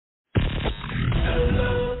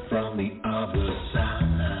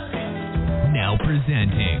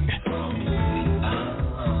presenting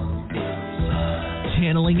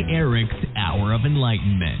Channeling Erik's Hour of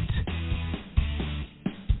Enlightenment.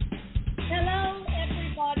 Hello,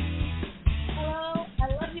 everybody. Hello, I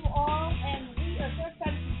love you all, and we are so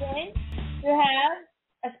excited today to have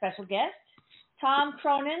a special guest, Tom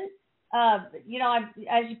Cronin. As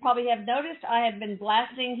you probably have noticed, I have been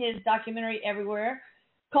blasting his documentary everywhere,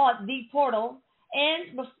 called The Portal.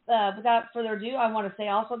 And without further ado, I want to say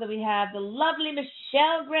also that we have the lovely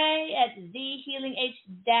Michelle Gray at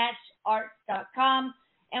thehealing-arts.com,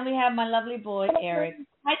 and we have my lovely boy, Erik.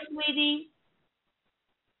 Hi, sweetie.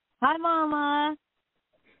 Hi, Mama.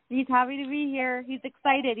 He's happy to be here. He's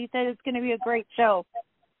excited. He said it's going to be a great show.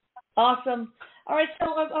 Awesome. All right, so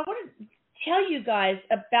I want to tell you guys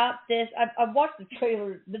about this. I've watched the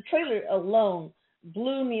trailer. The trailer alone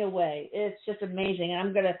blew me away. It's just amazing, and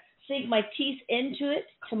I'm going to sink my teeth into it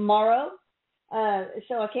tomorrow,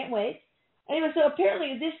 so I can't wait. Anyway, so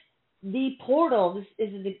apparently The Portal, this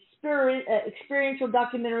is an experiential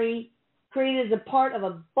documentary created as a part of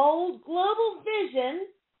a bold global vision,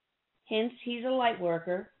 hence he's a light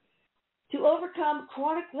worker, to overcome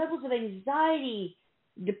chronic levels of anxiety,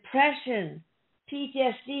 depression,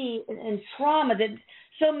 PTSD, and trauma that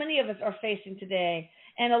so many of us are facing today.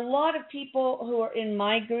 And a lot of people who are in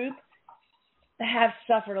my group have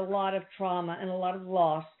suffered a lot of trauma and a lot of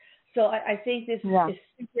loss. So I think this is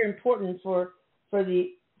super important for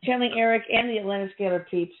the Channeling Erik and the Atlantic Scalar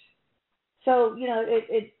peeps. So,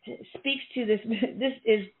 it speaks to this.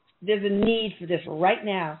 There's a need for this right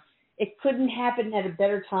now. It couldn't happen at a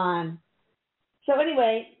better time. So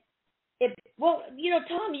anyway,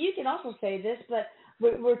 Tom, you can also say this, but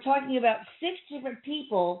we're talking about 6 different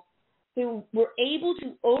people who were able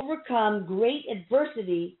to overcome great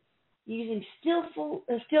adversity using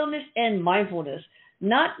stillness and mindfulness.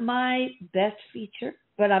 Not my best feature,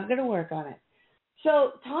 but I'm going to work on it.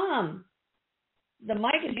 So, Tom, the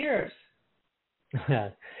mic is yours.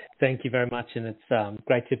 Thank you very much, and it's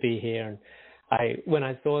great to be here. And when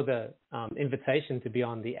I saw the invitation to be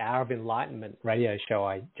on the Hour of Enlightenment radio show,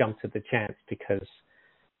 I jumped at the chance because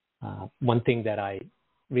one thing that I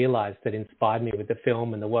realized that inspired me with the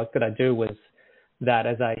film and the work that I do was that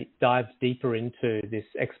as I dived deeper into this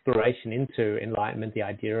exploration into enlightenment, the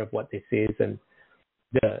idea of what this is and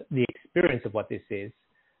the experience of what this is,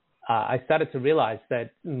 I started to realize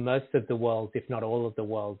that most of the world's, if not all of the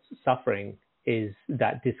world's suffering is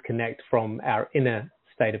that disconnect from our inner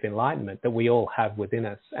state of enlightenment that we all have within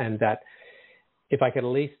us. And that if I could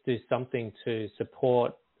at least do something to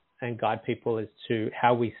support and guide people as to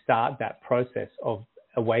how we start that process of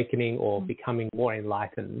awakening or becoming more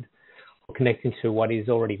enlightened, connecting to what is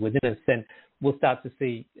already within us, then we'll start to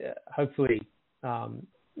see, hopefully,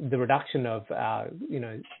 the reduction of,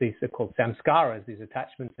 these are called samskaras, these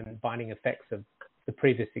attachments and binding effects of the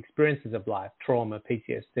previous experiences of life, trauma,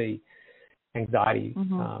 PTSD, anxiety,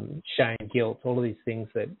 shame, guilt, all of these things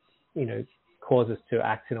that, cause us to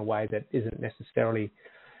act in a way that isn't necessarily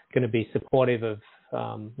going to be supportive of,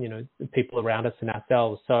 the people around us and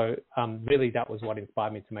ourselves. So really that was what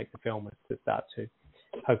inspired me to make the film, was to start to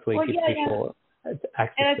hopefully give people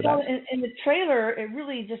access and to that. And I thought in the trailer, it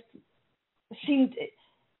really just seemed,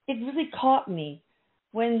 it really caught me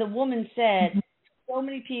when the woman said, so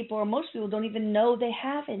many people, or most people, don't even know they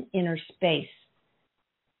have an inner space.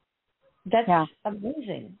 That's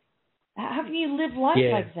amazing. How can you live life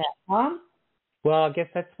like that, Tom? Well, I guess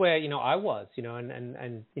that's where, I was,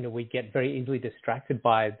 and we get very easily distracted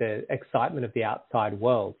by the excitement of the outside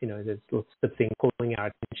world. There's lots of things pulling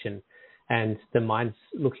our attention, and the mind's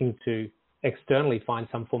looking to externally find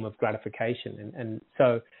some form of gratification. And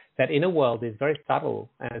so that inner world is very subtle,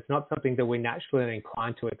 and it's not something that we're naturally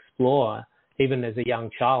inclined to explore, even as a young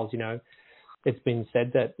child. It's been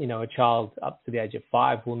said that, a child up to the age of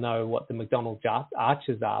 5 will know what the McDonald's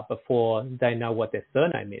arches are before they know what their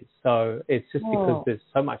surname is. So it's just because there's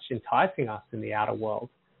so much enticing us in the outer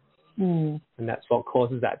world. And that's what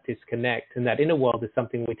causes that disconnect. And that inner world is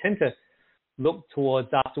something we tend to look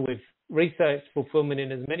towards after we've researched fulfillment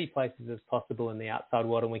in as many places as possible in the outside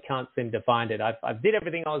world, and we can't seem to find it. I did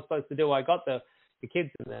everything I was supposed to do. I got the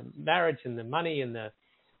kids and the marriage and the money and the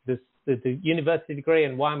university degree,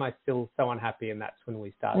 and why am I still so unhappy? And that's when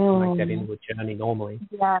we start to make that inward journey normally.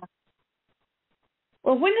 Yeah.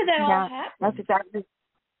 Well, when did that all happen? That's exactly.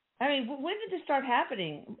 I mean, when did this start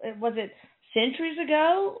happening? Was it centuries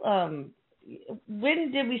ago?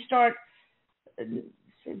 When did we start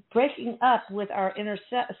breaking up with our inner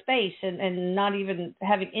space and not even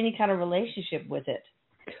having any kind of relationship with it?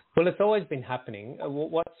 Well, it's always been happening.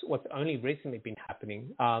 What's only recently been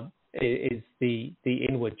happening is the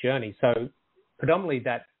inward journey. So predominantly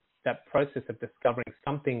that that process of discovering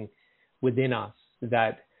something within us,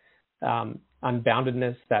 that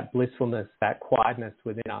unboundedness, that blissfulness, that quietness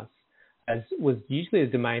within us, was usually a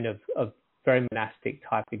domain of very monastic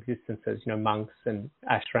type existences, monks and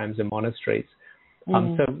ashrams and monasteries.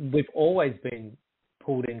 So we've always been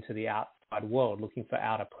pulled into the outside world, looking for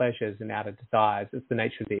outer pleasures and outer desires. It's the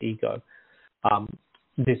nature of the ego.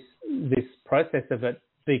 This process of it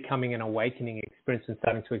becoming an awakening experience and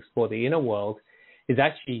starting to explore the inner world is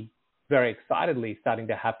actually very excitedly starting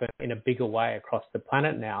to happen in a bigger way across the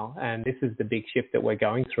planet now. And this is the big shift that we're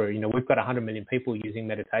going through. We've got 100 million people using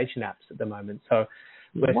meditation apps at the moment. So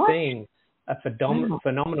we're seeing a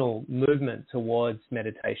phenomenal movement towards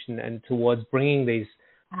meditation and towards bringing these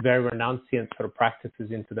very renunciant sort of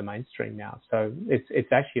practices into the mainstream now. So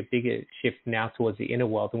it's actually a bigger shift now towards the inner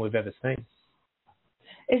world than we've ever seen.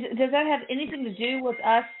 Does that have anything to do with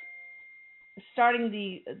us starting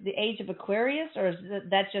the age of Aquarius, or is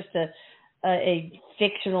that just a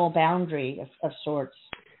fictional boundary of sorts?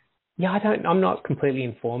 Yeah, I'm not completely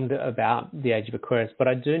informed about the age of Aquarius, but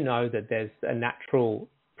I do know that there's a natural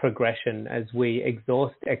progression as we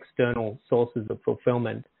exhaust external sources of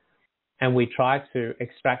fulfillment and we try to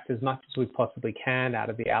extract as much as we possibly can out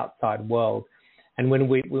of the outside world. And when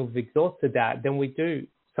we've exhausted that, then we do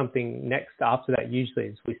something next after that usually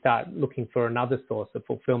is we start looking for another source of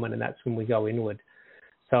fulfillment, and that's when we go inward.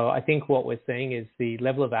 So I think what we're seeing is the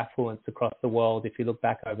level of affluence across the world. If you look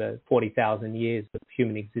back over 40,000 years of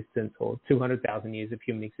human existence or 200,000 years of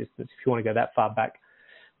human existence, if you want to go that far back,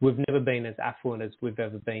 we've never been as affluent as we've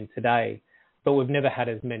ever been today, but we've never had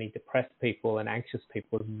as many depressed people and anxious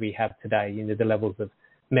people as we have today. The levels of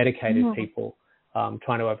medicated people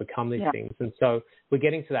trying to overcome these things. And so we're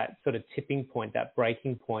getting to that sort of tipping point, that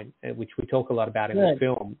breaking point, which we talk a lot about in the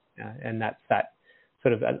film. And that's that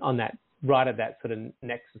sort of on that, right at that sort of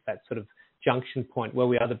nexus, that sort of junction point where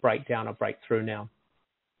we either break down or break through now.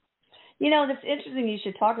 That's interesting you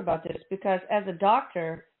should talk about this, because as a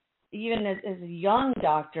doctor, even as a young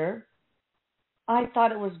doctor, I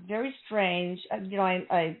thought it was very strange.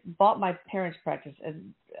 I bought my parents' practice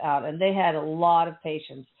out, and they had a lot of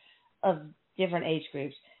patients of different age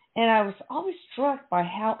groups. And I was always struck by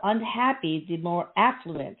how unhappy the more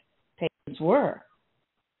affluent patients were.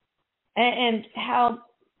 And how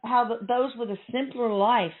those with a simpler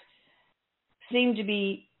life seemed to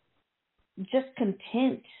be just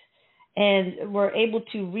content and were able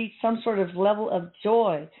to reach some sort of level of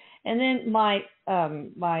joy. And then my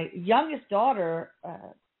youngest daughter,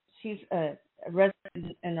 she's a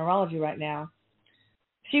resident in neurology right now.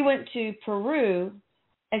 She went to Peru,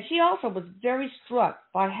 and she also was very struck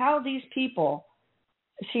by how these people,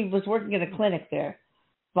 she was working in a clinic there,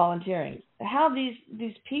 volunteering, how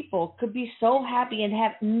these people could be so happy and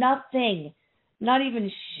have nothing, not even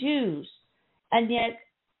shoes, and yet,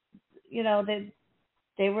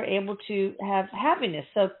 they were able to have happiness.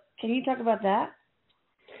 So can you talk about that?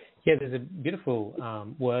 Yeah, there's a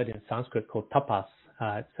beautiful word in Sanskrit called tapas.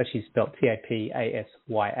 It's actually spelled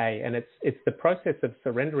T-A-P-A-S-Y-A, and it's the process of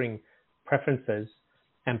surrendering preferences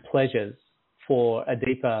and pleasures for a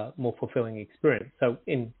deeper, more fulfilling experience. So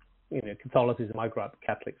in Catholicism, I grew up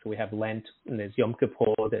Catholic, so we have Lent, and there's Yom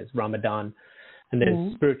Kippur, there's Ramadan, and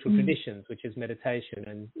there's spiritual traditions, which is meditation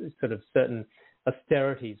and sort of certain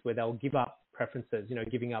austerities where they'll give up preferences,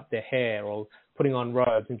 giving up their hair or putting on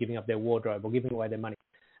robes and giving up their wardrobe or giving away their money.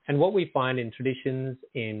 And what we find in traditions,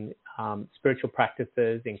 in spiritual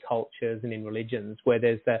practices, in cultures and in religions, where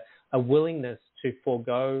there's a willingness to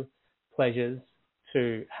forego pleasures,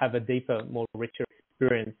 to have a deeper, more richer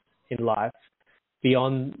experience in life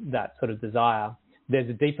beyond that sort of desire, there's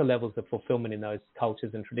a deeper levels of fulfillment in those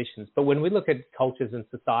cultures and traditions. But when we look at cultures and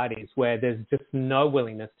societies where there's just no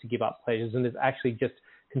willingness to give up pleasures and there's actually just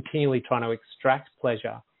continually trying to extract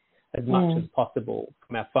pleasure as much as possible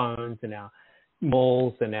from our phones and our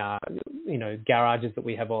malls and our, garages that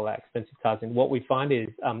we have all our expensive cars in, what we find is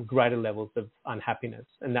greater levels of unhappiness.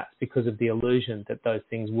 And that's because of the illusion that those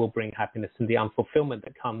things will bring happiness and the unfulfillment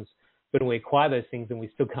that comes when we acquire those things and we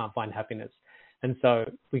still can't find happiness. And so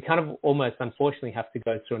we kind of almost unfortunately have to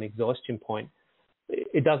go through an exhaustion point.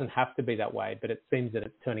 It doesn't have to be that way, but it seems that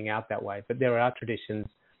it's turning out that way. But there are traditions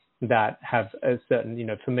that have a certain,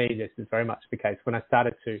 for me, this is very much the case. When I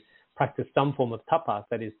started to practice some form of tapas,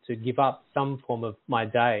 that is to give up some form of my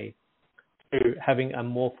day to having a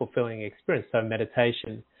more fulfilling experience. So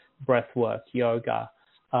meditation, breath work, yoga,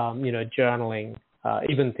 journaling,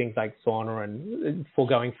 even things like sauna and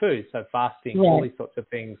foregoing food. So fasting, all these sorts of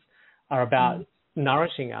things are about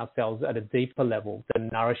nourishing ourselves at a deeper level than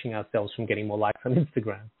nourishing ourselves from getting more likes on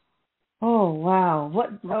Instagram. Oh, wow.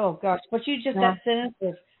 Oh, gosh. What you just that sentence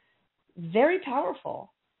was very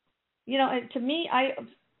powerful. to me,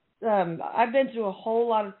 I've been through a whole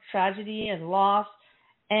lot of tragedy and loss,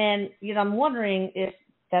 and I'm wondering if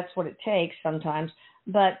that's what it takes sometimes.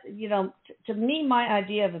 But to me, my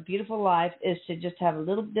idea of a beautiful life is to just have a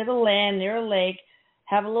little bit of land near a lake,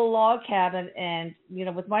 have a little log cabin, and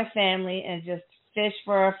with my family, and just fish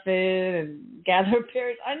for our food and gather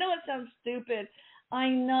berries. I know it sounds stupid, I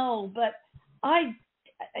know, but I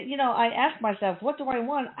ask myself, what do I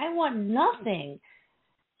want? I want nothing.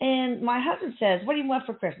 And my husband says, what do you want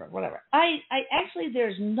for Christmas? Whatever. I actually,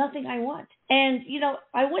 there's nothing I want. And,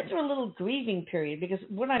 I went through a little grieving period because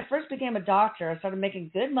when I first became a doctor, I started making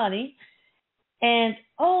good money. And,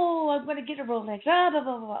 I'm going to get a Rolex. Blah, blah,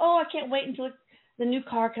 blah, blah. I can't wait until the new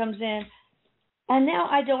car comes in. And now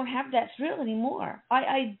I don't have that thrill anymore.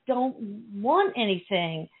 I don't want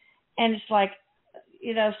anything. And it's like,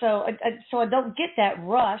 so I don't get that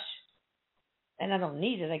rush. And I don't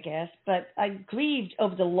need it, I guess, but I grieved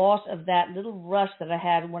over the loss of that little rush that I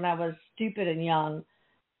had when I was stupid and young.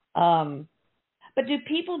 But do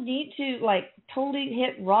people need to, totally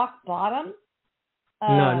hit rock bottom?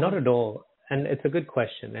 No, not at all. And it's a good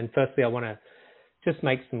question. And firstly, I want to just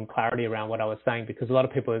make some clarity around what I was saying, because a lot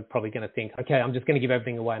of people are probably going to think, okay, I'm just going to give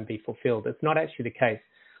everything away and be fulfilled. It's not actually the case.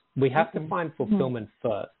 We have to find fulfillment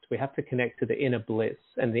first. We have to connect to the inner bliss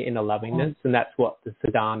and the inner lovingness, and that's what the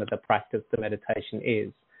sadhana, the practice, the meditation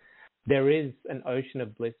is. There is an ocean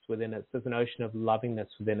of bliss within us. There's an ocean of lovingness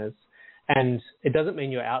within us. And it doesn't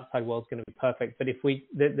mean your outside world's going to be perfect, but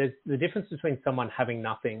there's the difference between someone having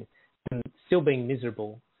nothing and still being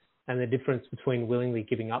miserable, and the difference between willingly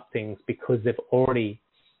giving up things because they've already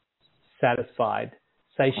satiated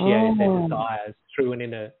their desires through an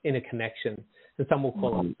inner connection. And some will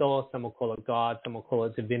call it source, some will call it God, some will call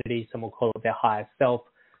it divinity, some will call it their higher self,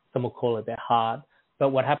 some will call it their heart. But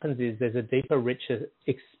what happens is there's a deeper, richer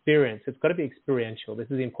experience. It's got to be experiential. This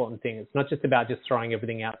is the important thing. It's not just about just throwing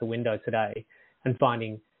everything out the window today and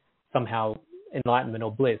finding somehow enlightenment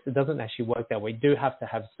or bliss. It doesn't actually work that way. We do have to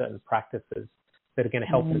have certain practices that are going to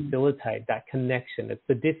help facilitate that connection. It's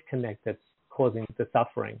the disconnect that's causing the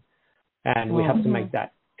suffering. And we have to make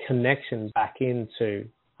that connection back into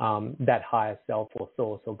that higher self or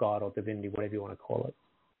source or God or divinity, whatever you want to call it.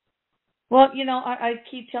 Well, I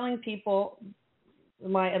keep telling people,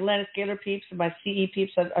 my Atlantic Scalar peeps and my CE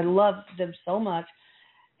peeps, I love them so much.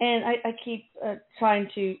 And I keep trying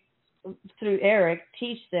to, through Erik,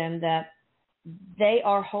 teach them that they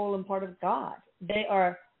are whole and part of God. They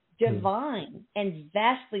are divine and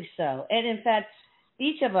vastly so. And in fact,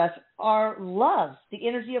 each of us are love, the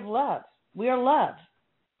energy of love. We are love.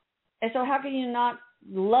 And so how can you not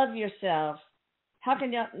love yourself? How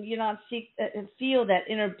can you not feel that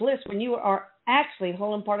inner bliss when you are actually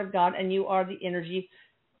whole and part of God, and you are the energy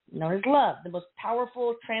known as love, the most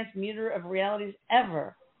powerful transmuter of realities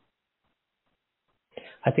ever?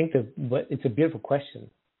 I think it's a beautiful question,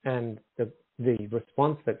 and the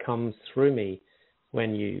response that comes through me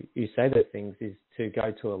when you say those things is to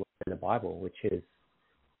go to a line in the Bible, which is,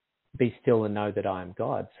 "Be still and know that I am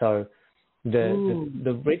God." So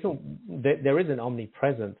the reason that there is an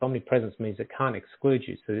omnipresence means it can't exclude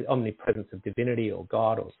you. So the omnipresence of divinity or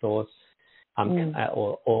God or source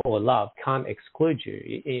or love can't exclude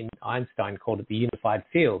you. Einstein called it the unified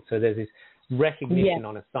field. So there's this recognition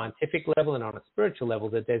on a scientific level and on a spiritual level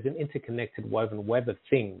that there's an interconnected woven web of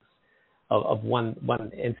things, of one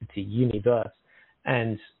entity, universe.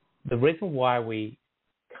 And the reason why we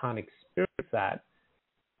can't experience that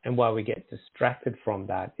and why we get distracted from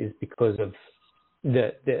that is because of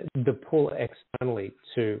the pull externally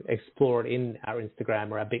to explore it in our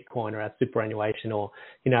Instagram or our Bitcoin or our superannuation or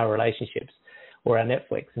in our relationships or our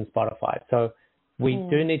Netflix and Spotify. So we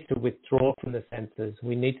do need to withdraw from the senses.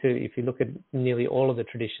 We need to, if you look at nearly all of the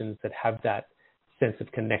traditions that have that sense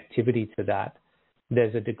of connectivity to that,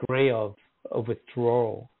 there's a degree of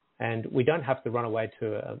withdrawal. And we don't have to run away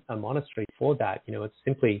to a monastery for that. It's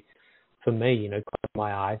simply, for me, close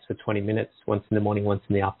my eyes for 20 minutes, once in the morning, once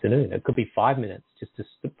in the afternoon. It could be 5 minutes, just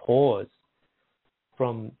to pause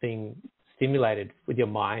from being stimulated with your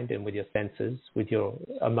mind and with your senses, with your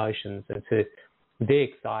emotions, and to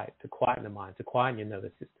de-excite, to quieten the mind, to quieten your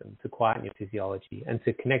nervous system, to quieten your physiology, and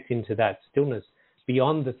to connect into that stillness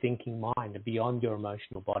beyond the thinking mind and beyond your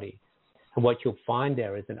emotional body. And what you'll find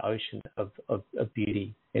there is an ocean of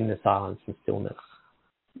beauty in the silence and stillness.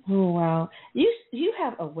 Oh, wow. You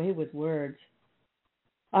have a way with words.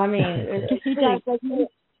 I mean, it's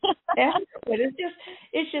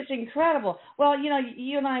just incredible. Well,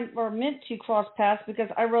 you and I were meant to cross paths because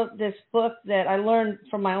I wrote this book that I learned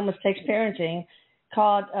from my own mistakes parenting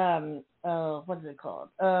called, what is it called?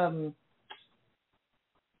 What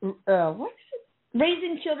is it?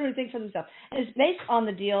 raising children who think for themselves. And it's based on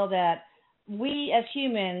the deal that we as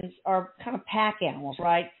humans are kind of pack animals,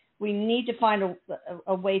 right? We need to find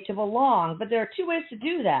a way to belong, but there are two ways to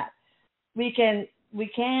do that. We can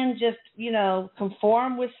just,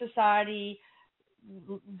 conform with society,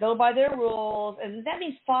 go by their rules, and that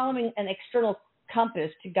means following an external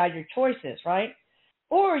compass to guide your choices, right?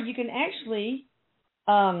 Or you can actually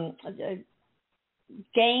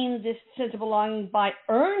gain this sense of belonging by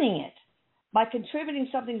earning it, by contributing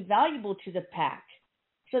something valuable to the pack,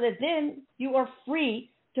 so that then you are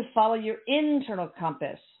free to follow your internal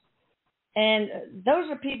compass. And those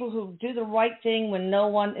are people who do the right thing when no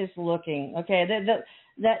one is looking. Okay,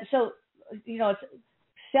 so it's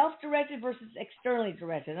self-directed versus externally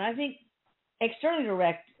directed. And I think external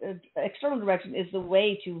direction is the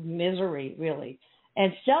way to misery, really.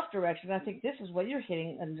 And self-direction, I think this is what you're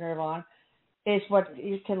hitting a nerve on, is what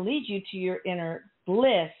can lead you to your inner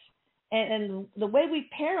bliss. And the way we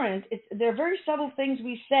parent, there are very subtle things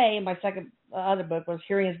we say. In my other book was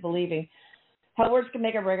Hearing is Believing, how words can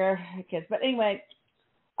make or break our kids. But anyway,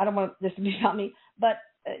 I don't want this to be about me. But,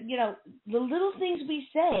 the little things we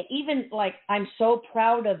say, even like, I'm so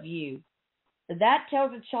proud of you, that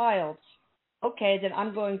tells a child, okay, then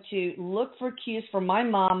I'm going to look for cues from my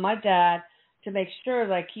mom, my dad, to make sure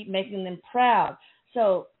that I keep making them proud.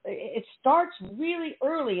 So it starts really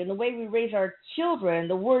early in the way we raise our children,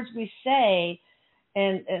 the words we say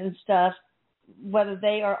and stuff, whether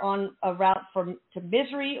they are on a route to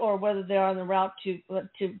misery or whether they're on the route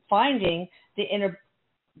to finding the inner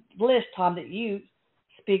bliss, Tom, that you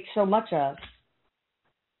speak so much of.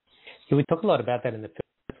 Yeah, we talk a lot about that in the film.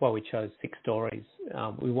 That's why we chose 6 stories.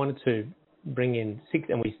 We wanted to bring in 6,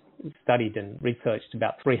 and we studied and researched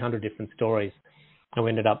about 300 different stories, and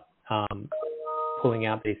we ended up pulling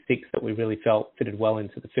out these 6 that we really felt fitted well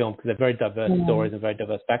into the film because they're very diverse stories and very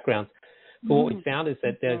diverse backgrounds. But what we found is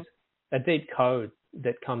that there's a deep code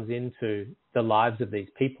that comes into the lives of these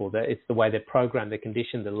people, that it's the way they're programmed, they're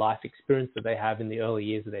conditioned, the life experience that they have in the early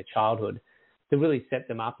years of their childhood to really set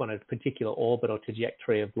them up on a particular orbit or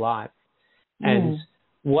trajectory of life. And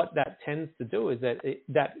what that tends to do is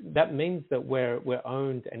that means that we're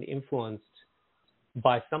owned and influenced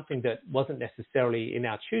by something that wasn't necessarily in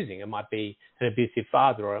our choosing. It might be an abusive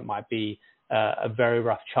father, or it might be a very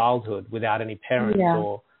rough childhood without any parents,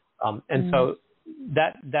 so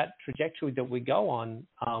that trajectory that we go on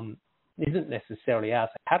isn't necessarily ours.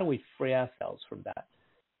 How do we free ourselves from that?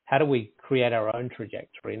 How do we create our own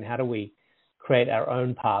trajectory, and how do we create our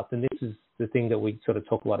own path? And this is the thing that we sort of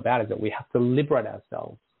talk a lot about, is that we have to liberate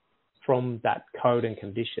ourselves from that code and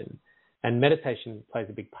condition. And meditation plays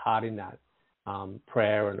a big part in that.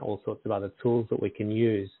 Prayer and all sorts of other tools that we can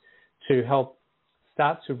use to help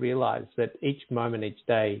start to realize that each moment, each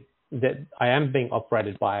day, that I am being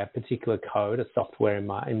operated by a particular code, a software in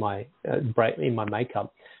my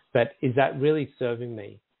makeup. But is that really serving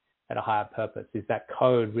me at a higher purpose? Is that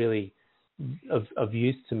code really of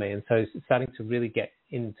use to me? And so starting to really get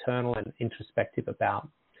internal and introspective about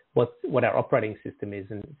what our operating system is,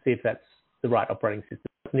 and see if that's the right operating system.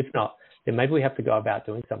 And if not, then maybe we have to go about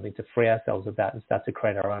doing something to free ourselves of that and start to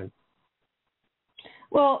create our own.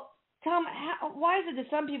 Well, Tom, why is it that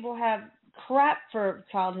some people have crap for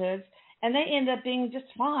childhoods and they end up being just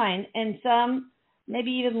fine, and some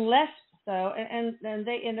maybe even less so, and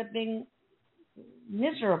they end up being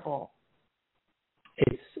miserable?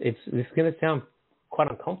 It's going to sound quite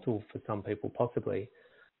uncomfortable for some people, possibly,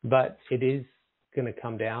 but it is going to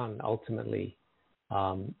come down ultimately.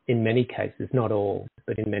 In many cases, not all,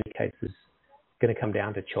 but in many cases, going to come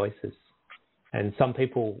down to choices. And some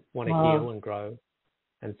people want to heal and grow,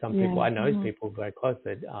 and some people, I know people very close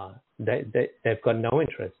that they've got no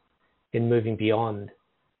interest in moving beyond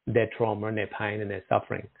their trauma and their pain and their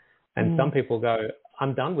suffering. And some people go,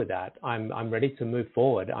 I'm done with that. I'm ready to move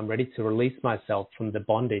forward. I'm ready to release myself from the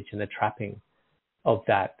bondage and the trapping of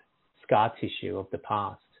that scar tissue of the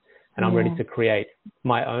past, and I'm ready to create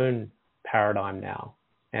my own paradigm now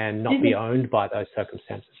and not be owned by those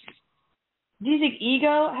circumstances. Do you think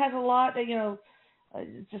ego has a lot,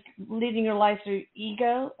 just leading your life through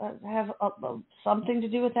ego, have something to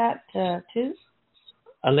do with that too?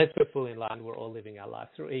 Unless we're fully enlightened, we're all living our life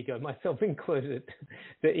through ego, myself included.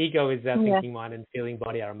 The ego is our thinking mind and feeling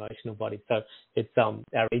body, our emotional body. So it's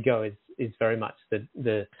our ego is very much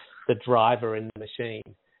the driver in the machine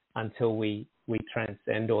until we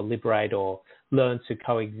transcend or liberate or learn to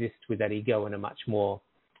coexist with that ego in a much more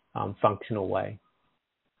functional way.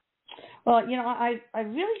 Well, I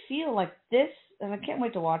really feel like this, and I can't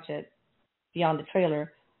wait to watch it beyond the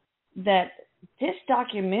trailer, that this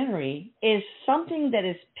documentary is something that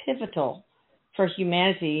is pivotal for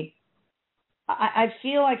humanity. I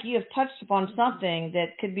feel like you have touched upon something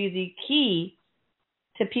that could be the key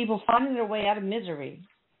to people finding their way out of misery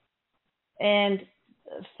and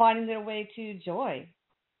finding their way to joy.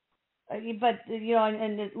 But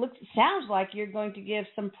and it sounds like you're going to give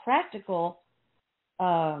some practical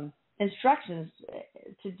instructions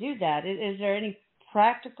to do that. Is there any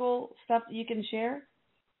practical stuff that you can share?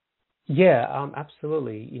 Yeah,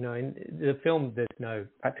 absolutely. In the film, there's no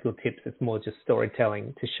practical tips. It's more just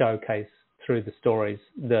storytelling to showcase through the stories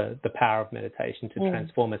the power of meditation to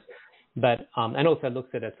transform us. But and also looks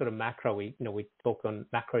at a sort of macro. We talk on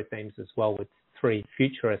macro themes as well with 3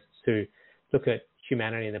 futurists who look at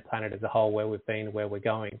humanity and the planet as a whole, where we've been, where we're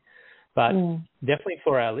going. But definitely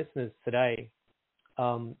for our listeners today,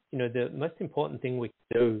 the most important thing we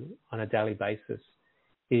can do on a daily basis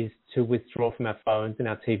is to withdraw from our phones and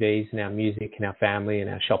our TVs and our music and our family and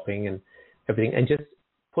our shopping and everything, and just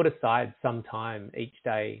put aside some time each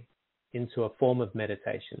day into a form of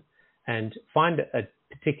meditation and find a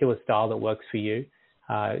particular style that works for you.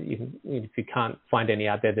 If you can't find any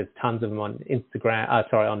out there, there's tons of them on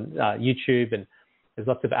YouTube, and there's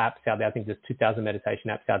lots of apps out there. I think there's 2,000 meditation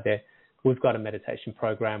apps out there. We've got a meditation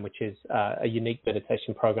program, which is a unique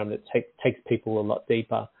meditation program that takes people a lot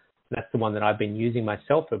deeper. And that's the one that I've been using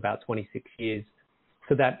myself for about 26 years.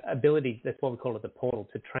 So that ability, that's what we call it, the portal,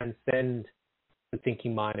 to transcend the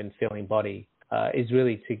thinking mind and feeling body is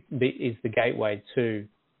the gateway to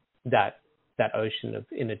that ocean of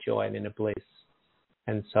inner joy and inner bliss.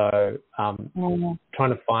 And so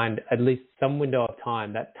trying to find at least some window of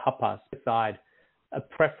time, that tapas aside, a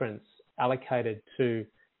preference allocated to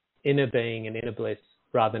inner being and inner bliss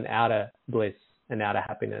rather than outer bliss and outer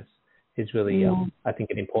happiness is really, I think,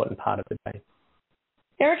 an important part of the day.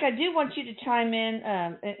 Erik, I do want you to chime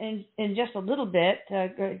in just a little bit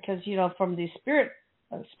because, from the spirit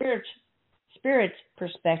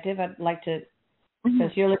perspective, I'd like to,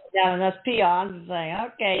 because you're looking down on us peons and saying,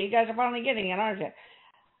 okay, you guys are finally getting it, aren't you?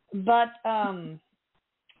 But, I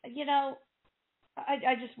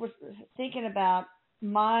just was thinking about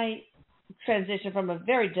my transition from a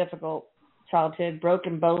very difficult childhood,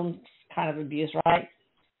 broken bones kind of abuse, right?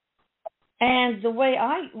 And the way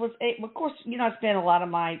I was, of course, I spent a lot of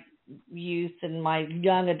my youth and my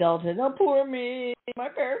young adulthood, oh, poor me, my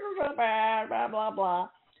parents were so bad, blah, blah, blah.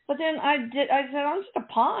 But then I said, I'm just a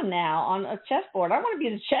pawn now on a chessboard. I want to be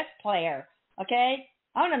the chess player, okay?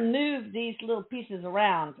 I want to move these little pieces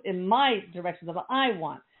around in my direction that I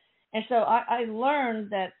want. And so I learned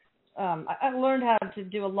that, I learned how to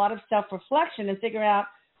do a lot of self-reflection and figure out,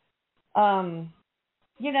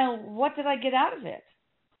 what did I get out of it?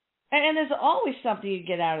 And there's always something you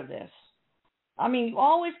get out of this. I mean, you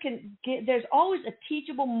always there's always a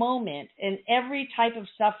teachable moment in every type of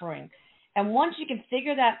suffering. And once you can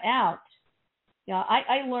figure that out,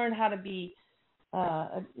 I learned how to be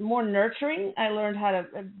more nurturing. I learned how to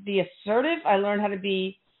be assertive. I learned how to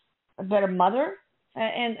be a better mother.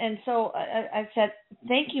 And so I said,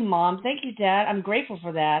 thank you, Mom. Thank you, Dad. I'm grateful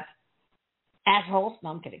for that. Assholes.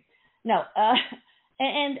 No, I'm kidding. No.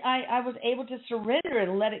 And I was able to surrender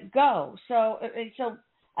and let it go. So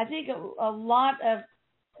I think a lot of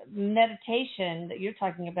meditation that you're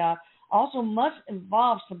talking about also must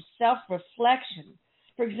involve some self-reflection.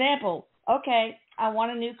 For example, okay, I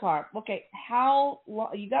want a new car. Okay, how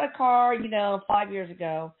long, you got a car, 5 years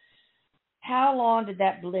ago. How long did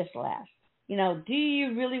that bliss last? Do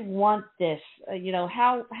you really want this?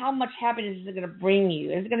 How much happiness is it going to bring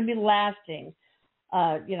you? Is it going to be lasting?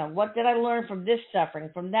 What did I learn from this suffering,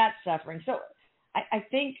 from that suffering? So I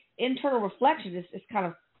think internal reflection is kind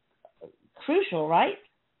of crucial, right?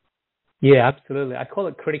 Yeah, absolutely. I call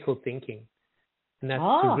it critical thinking. And that's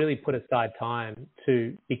to really put aside time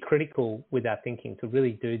to be critical with our thinking, to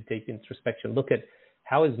really do deep introspection. Look at,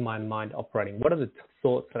 how is my mind operating? What are the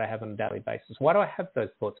thoughts that I have on a daily basis? Why do I have those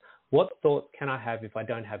thoughts? What thoughts can I have if I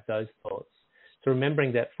don't have those thoughts? So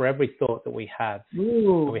remembering that for every thought that we have,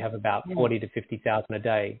 we have about 40 to 50,000 a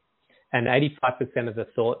day, and 85% of the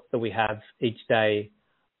thoughts that we have each day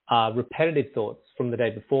are repetitive thoughts from the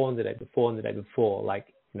day before and the day before and the day before,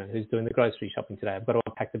 like, who's doing the grocery shopping today? I've got to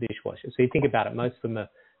unpack the dishwasher. So you think about it, most of them are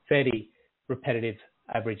fairly repetitive,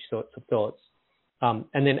 average sorts of thoughts. And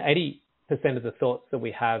then 80% of the thoughts that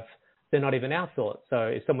we have, they're not even our thoughts. So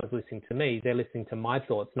if someone's listening to me, they're listening to my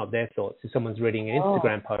thoughts, not their thoughts. If someone's reading an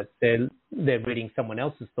Instagram post, they're reading someone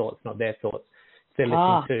else's thoughts, not their thoughts. If they're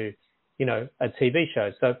listening to, a TV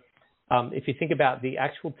show. So if you think about the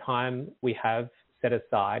actual time we have set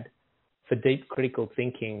aside for deep critical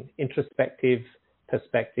thinking, introspective,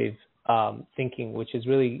 perspective thinking, which is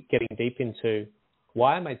really getting deep into,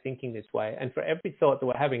 why am I thinking this way? And for every thought that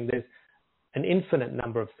we're having, there's an infinite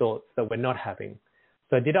number of thoughts that we're not having.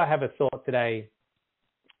 So did I have a thought today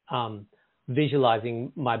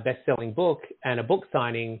visualizing my best-selling book and a book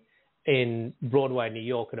signing in Broadway, New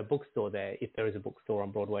York, at a bookstore there, if there is a bookstore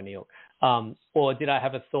on Broadway, New York? Or did I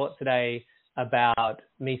have a thought today about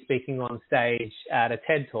me speaking on stage at a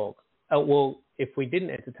TED Talk? Well, if we didn't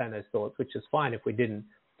entertain those thoughts, which is fine if we didn't,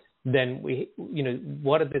 then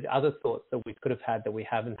what are the other thoughts that we could have had that we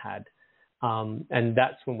haven't had? And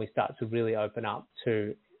that's when we start to really open up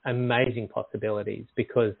to amazing possibilities,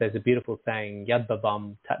 because there's a beautiful saying, Yad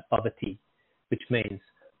Bhavam Tat Bhavati, which means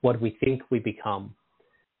what we think we become.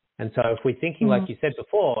 And so if we're thinking, like you said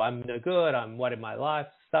before, I'm no good, I'm what in my life,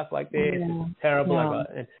 stuff like this, it's terrible,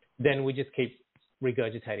 and then we just keep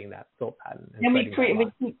regurgitating that thought pattern. And we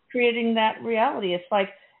keep creating that reality. It's like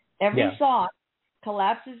every thought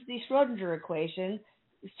collapses the Schrodinger equation,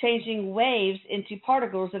 changing waves into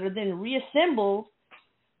particles that are then reassembled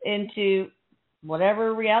into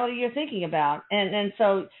whatever reality you're thinking about. And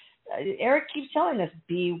so Erik keeps telling us,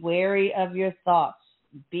 be wary of your thoughts.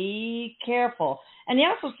 Be careful. And he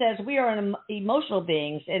also says we are emotional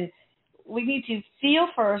beings, and we need to feel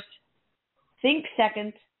first, think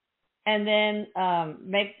second, and then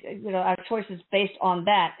make our choices based on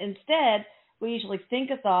that. Instead, we usually think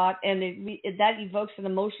a thought, and that evokes an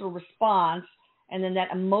emotional response, and then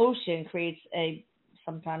that emotion creates a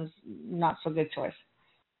sometimes not so good choice.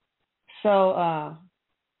 So,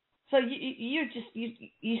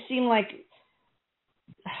 you seem like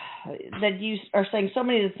that you are saying so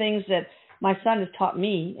many of the things that my son has taught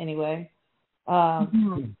me anyway,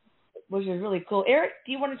 which is really cool. Erik,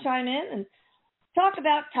 do you want to chime in and talk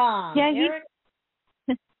about Tom? Yeah, Erik?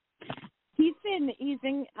 He's been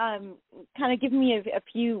kind of giving me a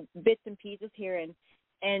few bits and pieces here,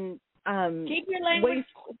 and keep your language.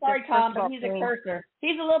 Sorry, Tom, but he's a cursor.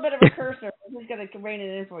 He's a little bit of a cursor. He's going to rein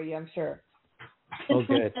it in for you, I'm sure. Oh,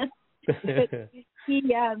 good. He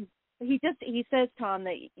says, Tom,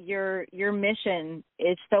 that your mission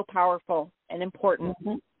is so powerful and important,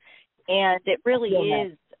 and it really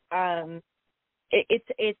is.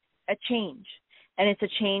 It's a change, and it's a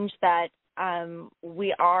change that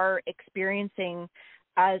we are experiencing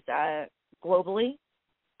as globally,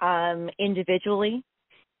 individually.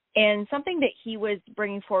 And something that he was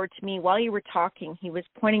bringing forward to me while you were talking, he was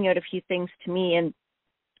pointing out a few things to me, and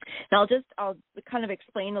I'll kind of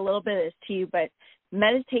explain a little bit of this to you, but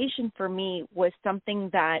meditation for me was something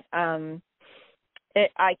that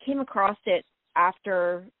I came across it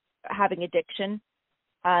after having addiction,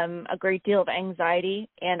 a great deal of anxiety,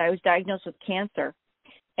 and I was diagnosed with cancer.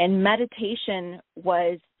 And meditation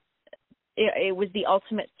was the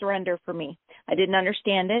ultimate surrender for me. I didn't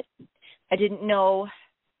understand it. I didn't know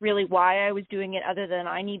really why I was doing it, other than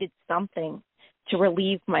I needed something to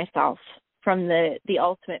relieve myself from the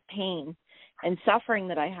ultimate pain and suffering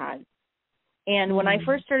that I had. And when I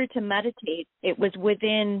first started to meditate, it was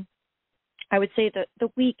within, I would say, the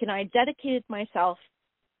week, and I dedicated myself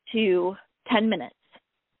to 10 minutes,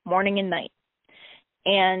 morning and night.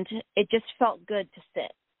 And it just felt good to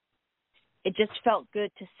sit. It just felt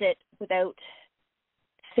good to sit without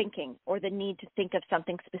thinking or the need to think of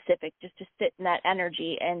something specific, just to sit in that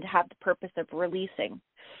energy and have the purpose of releasing.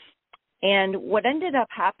 And what ended up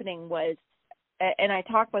happening was, and I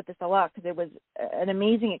talk about this a lot because it was an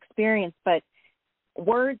amazing experience, but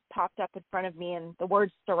words popped up in front of me, and the word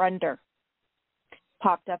surrender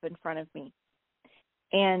popped up in front of me.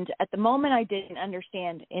 And at the moment, I didn't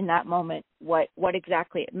understand in that moment what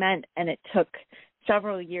exactly it meant, and it took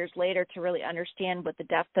several years later to really understand what the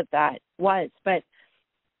depth of that was. But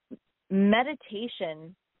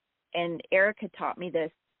meditation, and Erik had taught me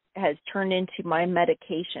this, has turned into my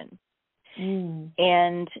medication.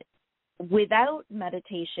 And without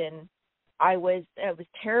meditation, I was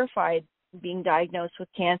terrified being diagnosed with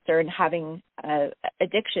cancer and having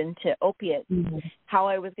addiction to opiates, how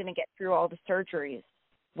I was going to get through all the surgeries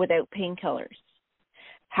without painkillers.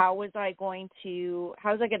 How was I going to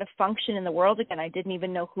function in the world again? I didn't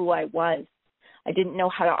even know who I was. I didn't know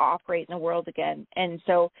how to operate in the world again. And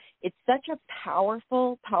so it's such a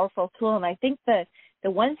powerful, powerful tool. And I think the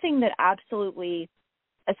one thing that absolutely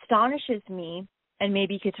astonishes me, and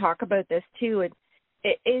maybe you could talk about this too,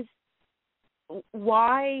 it is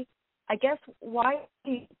why it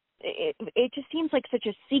just seems like such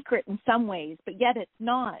a secret in some ways, but yet it's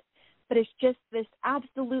not. But it's just this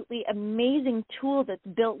absolutely amazing tool that's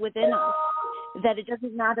built within us, that it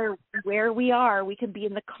doesn't matter where we are. We can be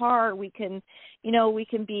in the car, we can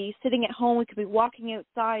be sitting at home, we could be walking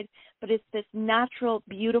outside, but it's this natural,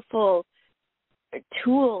 beautiful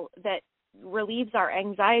tool that relieves our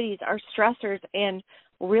anxieties, our stressors, and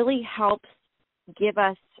really helps give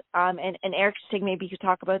us, and Erik saying maybe you could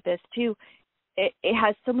talk about this too, it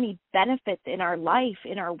has so many benefits in our life,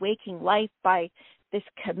 in our waking life, by this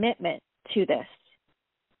commitment to this.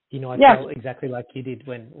 You know, I felt exactly like you did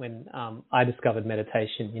when I discovered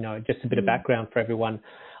meditation. You know, just a bit of background for everyone.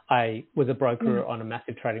 I was a broker on a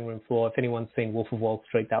massive trading room floor. If anyone's seen Wolf of Wall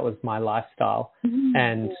Street, that was my lifestyle.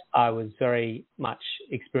 And I was very much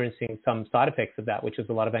experiencing some side effects of that, which was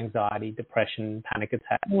a lot of anxiety, depression, panic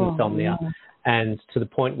attacks, insomnia, and to the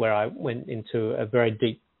point where I went into a very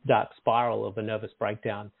deep, dark spiral of a nervous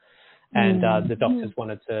breakdown. And the doctors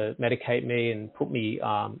wanted to medicate me and put me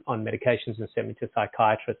on medications and send me to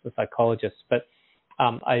psychiatrists and psychologists. But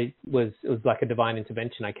it was like a divine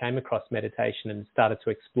intervention. I came across meditation and started to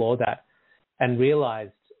explore that and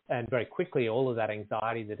realized, and very quickly, all of that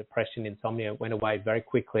anxiety, the depression, insomnia went away very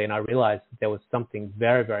quickly. And I realized that there was something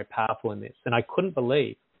very, very powerful in this. And I couldn't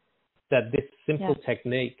believe that this simple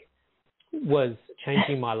technique was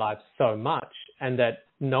changing my life so much, and that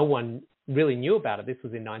no one really knew about it. This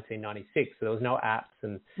was in 1996, so there was no apps,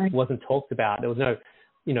 and it wasn't talked about. There was no,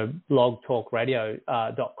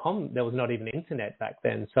 blogtalkradio.com. There was not even internet back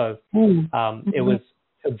then. So it was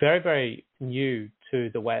very, very new to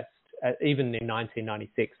the West, even in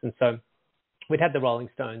 1996. And so we'd had the Rolling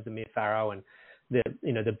Stones and Mia Farrow and the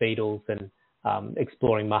Beatles and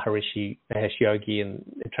exploring Maharishi Mahesh Yogi and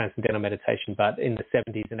transcendental meditation, but in the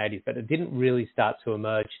 70s and 80s. But it didn't really start to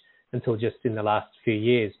emerge until just in the last few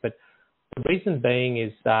years. But the reason being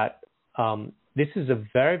is that this is a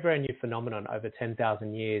very, very new phenomenon over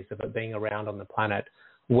 10,000 years of it being around on the planet,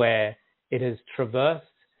 where it has traversed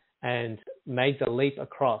and made the leap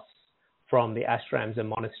across from the ashrams and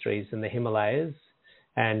monasteries in the Himalayas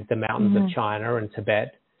and the mountains of China and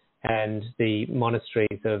Tibet and the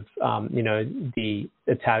monasteries of, the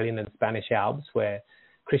Italian and Spanish Alps, where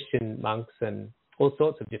Christian monks and all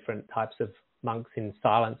sorts of different types of monks in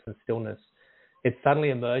silence and stillness, it suddenly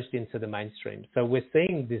emerged into the mainstream. So we're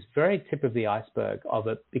seeing this very tip of the iceberg of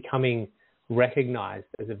it becoming recognized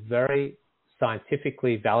as a very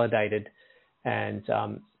scientifically validated and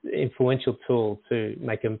influential tool to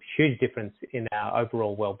make a huge difference in our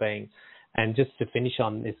overall well-being. And just to finish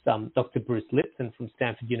on this, Dr. Bruce Lipton from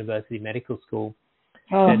Stanford University Medical School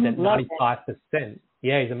said that 95%,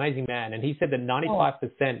 he's an amazing man, and he said that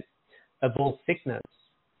 95% of all sickness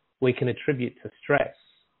we can attribute to stress.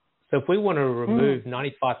 So if we want to remove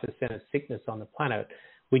 95% of sickness on the planet,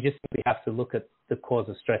 we just simply have to look at the cause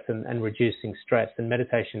of stress and reducing stress. And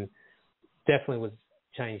meditation definitely was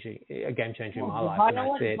a game changer in my life. And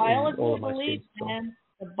I see it in all of my students.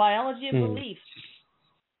 The biology of belief.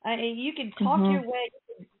 You can talk your way,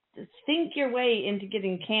 think your way into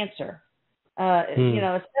getting cancer.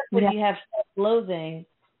 Especially when you have self-loathing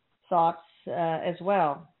thoughts as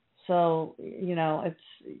well. So,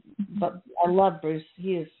 but I love Bruce.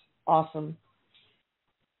 He is awesome.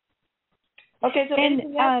 Okay, so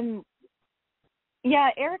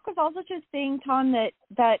Erik was also just saying, Tom,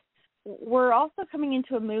 that we're also coming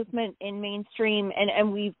into a movement in mainstream,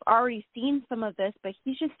 and we've already seen some of this, but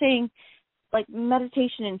he's just saying, like,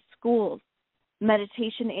 meditation in schools,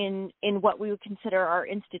 meditation in what we would consider our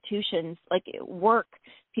institutions, like work,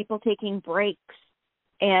 people taking breaks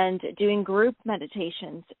and doing group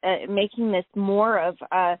meditations, making this more of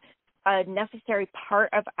a necessary part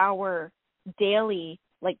of our daily,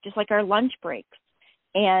 just like our lunch breaks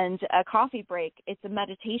and a coffee break. It's a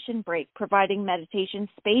meditation break, providing meditation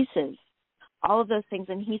spaces, all of those things.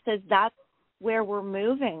 And he says that's where we're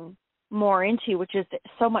moving more into, which is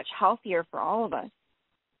so much healthier for all of us.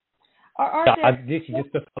 Are there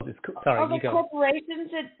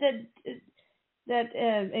corporations that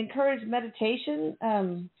encourage meditation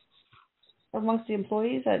amongst the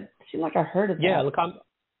employees? It seemed like I heard of that. Yeah, look,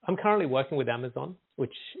 I'm currently working with Amazon,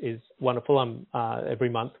 which is wonderful. Every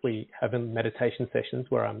month we have meditation sessions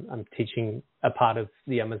where I'm teaching a part of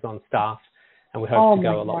the Amazon staff, and we hope to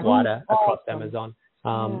go a lot wider across Amazon.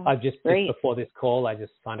 I've just before this call, I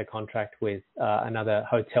just signed a contract with another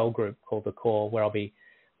hotel group called The Core, where I'll be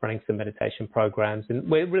running some meditation programs. And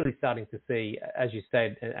we're really starting to see, as you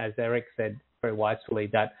said, as Erik said very wisely,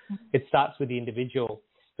 that it starts with the individual.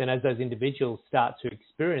 Then as those individuals start to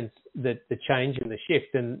experience the change and the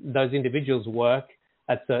shift, and those individuals work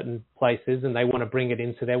at certain places and they want to bring it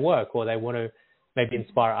into their work, or they want to maybe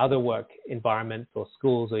inspire other work environments or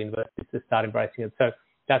schools or universities to start embracing it. So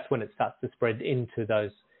that's when it starts to spread into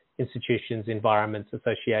those institutions, environments,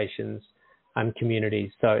 associations, and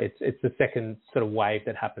communities. So it's the second sort of wave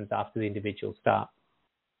that happens after the individuals start.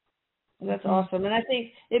 That's awesome. And I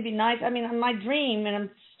think it'd be nice. I mean, my dream, and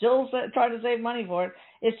I'm still trying to save money for it,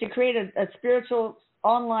 is to create a spiritual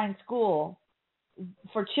online school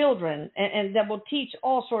for children, and that will teach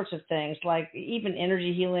all sorts of things, like even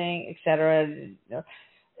energy healing, etc.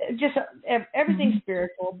 Just everything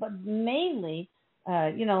spiritual, but mainly,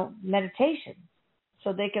 meditation,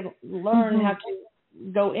 so they can learn how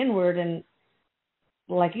to go inward and,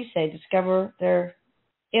 like you say, discover their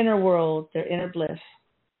inner world, their inner bliss.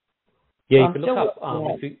 Yeah, you can look up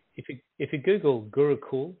if you Google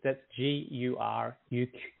Gurukul, that's Gurukul,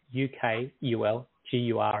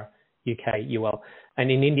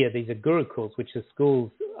 and in India these are Gurukuls, which are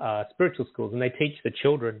schools, spiritual schools, and they teach the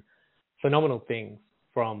children phenomenal things,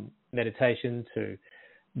 from meditation to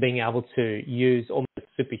being able to use almost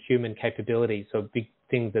superhuman capabilities. So big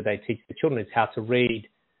things that they teach the children is how to read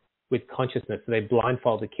with consciousness. So they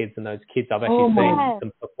blindfold the kids, and those kids, I've actually seen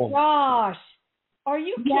them perform. Gosh, are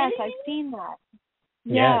you kidding? Yes, I've seen that.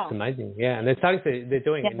 Yeah, it's amazing. Yeah, and they're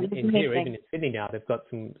doing it in here, even in Sydney now. They've got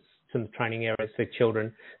some training areas for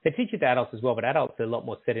children. They teach it to adults as well, but adults are a lot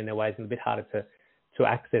more set in their ways and a bit harder to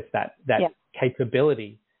access that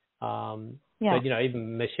capability. But,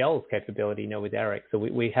 even Michelle's capability, with Erik. So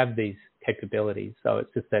we have these capabilities. So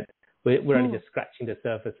it's just that we're only just scratching the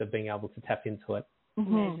surface of being able to tap into it.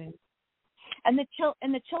 Amazing. And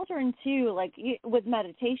the children too, like with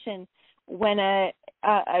meditation, when a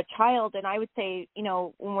child, and I would say,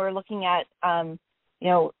 when we're looking at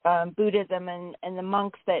Buddhism and the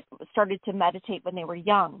monks that started to meditate when they were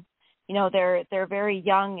young, they're very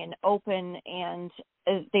young and open, and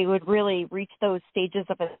they would really reach those stages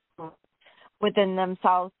of it within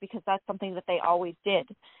themselves, because that's something that they always did.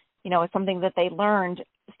 It's something that they learned.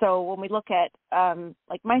 So when we look at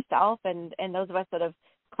like myself and those of us that have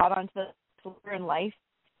caught on to the floor in life,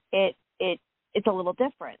 it's a little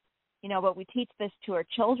different, but we teach this to our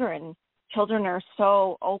children. Children are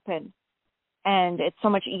so open, and it's so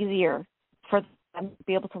much easier for them to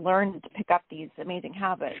be able to learn and to pick up these amazing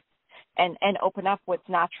habits and open up what's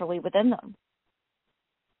naturally within them.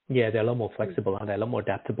 Yeah, they're a lot more flexible, aren't they? A lot more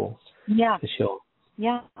adaptable. Yeah. For sure.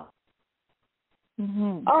 Yeah.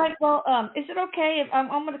 All right. Well, is it okay if I'm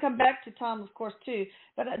going to come back to Tom, of course, too?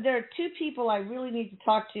 But there are two people I really need to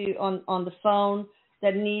talk to on the phone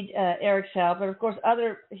that need Erik's help, and of course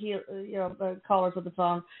other callers with the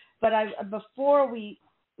phone. But before we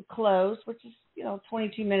close, which is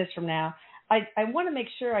 22 minutes from now, I want to make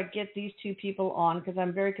sure I get these two people on, because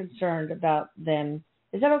I'm very concerned about them.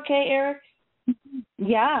 Is that okay, Erik?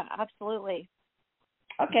 Yeah, absolutely.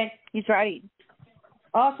 Okay. He's ready.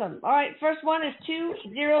 Awesome. All right. First one is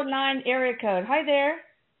 209 area code. Hi there.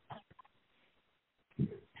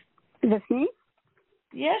 Is this me?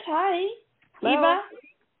 Yes. Hi. Hello? Eva.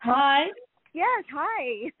 Hi. Yes.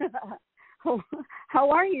 Hi. How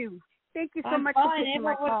are you? Thank you so much for taking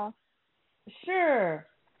my call. Sure.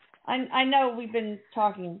 I know we've been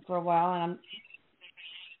talking for a while, and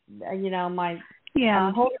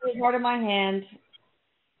I'm holding the heart in my hand.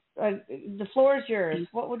 The floor is yours.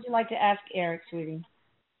 What would you like to ask Erik, sweetie?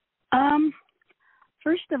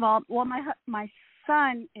 First of all, my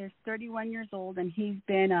son is 31 years old, and he's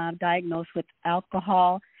been diagnosed with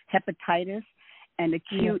alcohol, hepatitis, and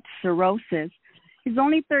acute cirrhosis. He's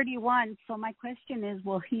only 31, so my question is,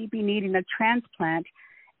 will he be needing a transplant?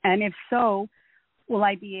 And if so, will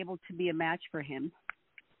I be able to be a match for him?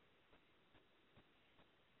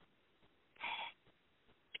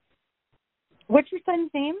 What's your son's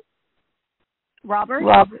name? Robert.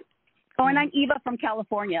 Oh, and I'm Eva from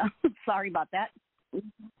California. Sorry about that.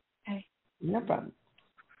 Okay. No problem.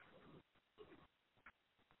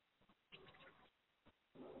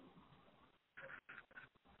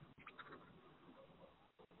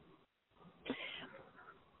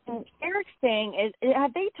 Erik's saying,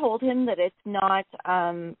 have they told him that it's not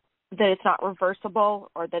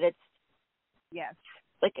reversible, or that it's yes?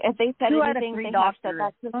 Like, have they said anything? They have said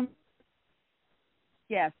that to him.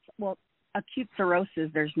 Yes. Well, acute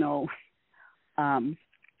cirrhosis, there's no. 2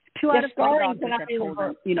 out of 3 doctors have told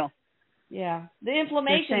him, Yeah, the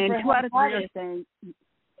inflammation. For 2 out of 3 are saying.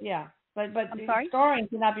 Yeah, but I'm sorry? scarring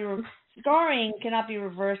cannot be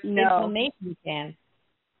reversed. No. Inflammation can.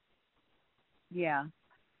 Yeah.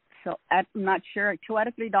 So I'm not sure. 2 out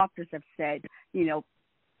of 3 doctors have said,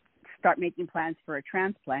 start making plans for a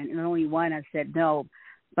transplant, and only one has said no.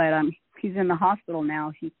 But he's in the hospital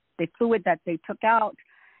now. The fluid that they took out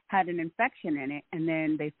had an infection in it, and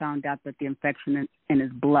then they found out that the infection in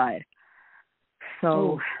his blood.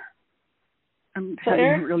 So I'm having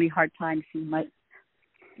a really hard time seeing my.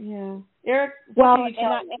 Yeah, Erik. Well,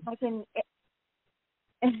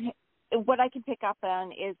 what I can pick up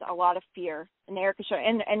on is a lot of fear, and Erik is sure,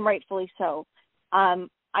 and rightfully so. I'm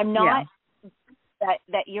not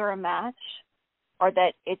that you're a match, or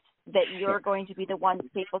that you're going to be the one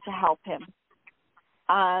that's able to help him.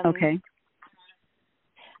 Okay.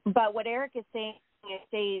 But what Erik is saying is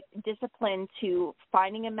stay disciplined to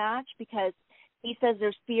finding a match, because he says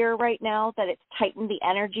there's fear right now that it's tightened the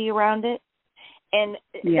energy around it. And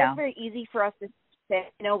it's very easy for us to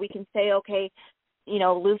say, we can say, okay,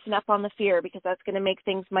 loosen up on the fear, because that's going to make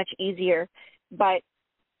things much easier. But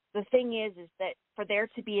the thing is that for there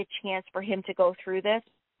to be a chance for him to go through this,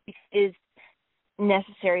 it is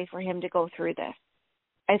necessary for him to go through this,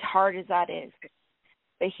 as hard as that is.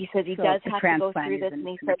 But he says he does have to go through this, and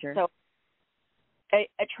he said so. A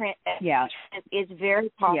transplant is very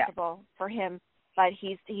possible for him, but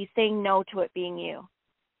he's saying no to it being you.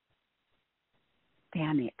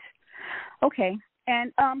 Damn it. Okay,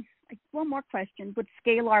 and one more question: would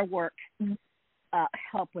scalar work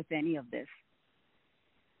help with any of this?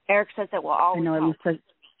 Erik says it will always help.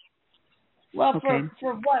 Well,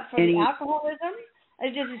 for what? For the alcoholism?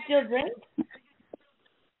 Does he still drink?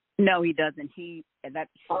 No, he doesn't. That's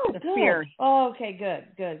the fear. Oh, okay, good.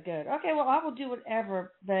 Okay, well, I will do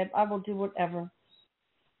whatever, babe. I will do whatever.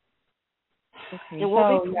 Okay. So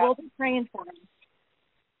we'll be praying for him.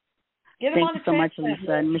 Get him Thank on you so much,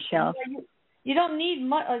 Alyssa and Michelle. You don't need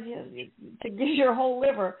much to give your whole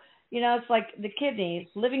liver. It's like the kidneys.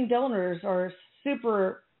 Living donors are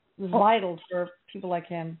super vital for people like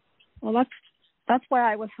him. Well, that's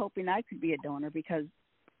why I was hoping I could be a donor, because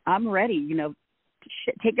I'm ready.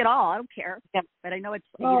 Take it all. I don't care. Yep. But I know it's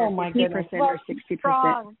 50% or 60%.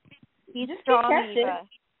 Strong. He's strong, Eva.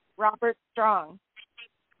 Robert's strong.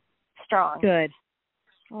 Good.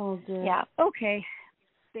 Oh, good. Yeah. Okay.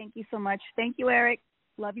 Thank you so much. Thank you, Erik.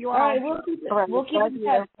 Love you all. All right, we'll keep in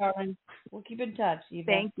touch, darling. We'll keep in touch, Eva.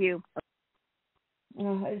 Thank you.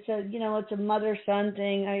 It's a mother-son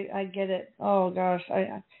thing. I get it. Oh, gosh.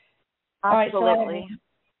 Absolutely. All right, so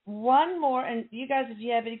one more, and you guys, if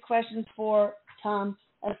you have any questions for Tom,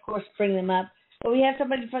 of course, bring them up. But we have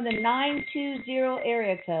somebody from the 920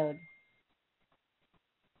 area code.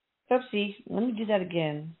 Oopsie, let me do that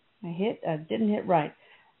again. I didn't hit right.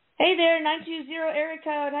 Hey there, 920 area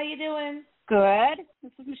code. How you doing? Good.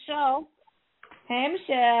 This is Michelle. Hey,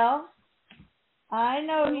 Michelle. I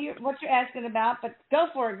know what you're asking about, but go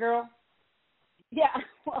for it, girl. Yeah,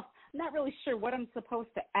 well, I'm not really sure what I'm supposed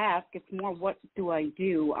to ask. It's more, what do I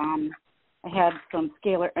do? I had some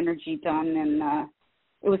scalar energy done, and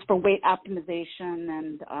it was for weight optimization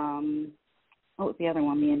and what was the other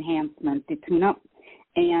one? The enhancement, the tune-up.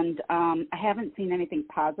 And I haven't seen anything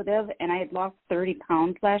positive, and I had lost 30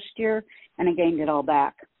 pounds last year, and I gained it all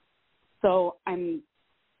back. So I'm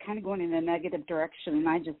kind of going in a negative direction, and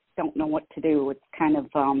I just don't know what to do. It's kind of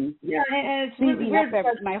and it's really weird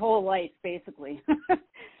my whole life, basically.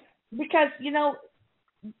 Because,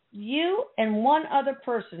 you and one other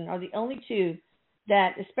person are the only two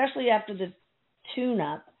that, especially after the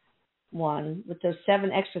tune-up one with those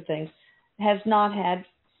 7 extra things, has not had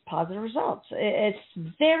positive results. It's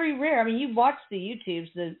very rare. I mean, you watch the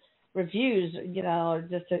YouTubes, the reviews, are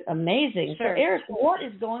just amazing. Sure. So, Erik, what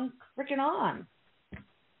is going freaking on?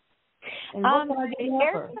 And what can I do to help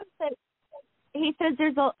her? Erik says he says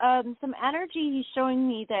there's some energy he's showing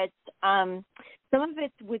me that some of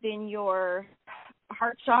it's within your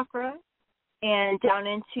heart chakra and down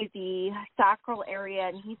into the sacral area,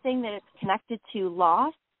 and he's saying that it's connected to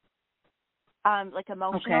loss, like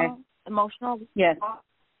emotional yes, loss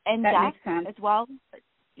and that death makes sense as well.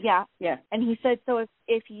 Yeah. Yes. And he said, so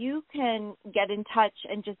if you can get in touch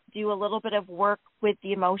and just do a little bit of work with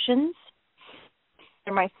the emotions,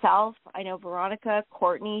 or myself, I know Veronica,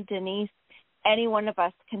 Courtney, Denise, any one of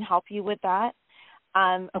us can help you with that.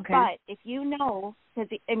 Okay. But if you know, because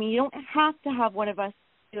you don't have to have one of us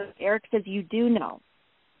do it. Erik says you do know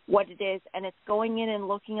what it is, and it's going in and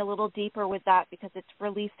looking a little deeper with that because it's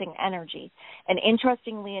releasing energy. And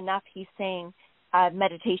interestingly enough, he's saying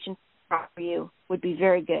meditation for you would be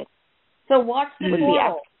very good. So watch the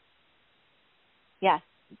portal. Yes.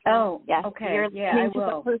 Oh, yes. okay. You're I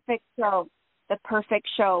will. The perfect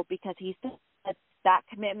show, because he said that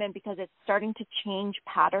commitment, because it's starting to change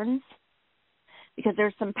patterns. Because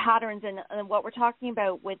there's some patterns, and what we're talking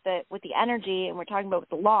about with the energy, and we're talking about with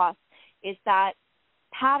the loss, is that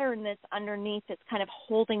pattern that's underneath that's kind of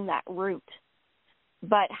holding that root.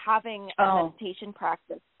 But having a meditation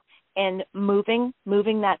practice and moving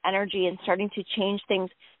that energy and starting to change things,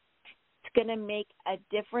 it's going to make a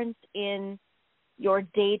difference in your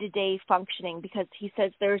day-to-day functioning, because he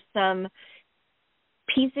says there's some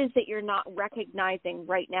pieces that you're not recognizing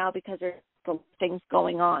right now because there's some things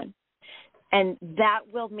going on. And that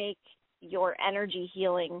will make your energy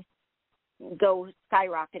healing go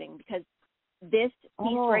skyrocketing, because this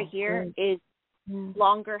piece right here is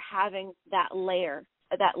longer having that layer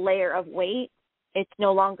of weight it's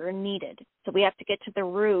no longer needed. So we have to get to the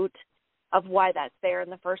root of why that's there in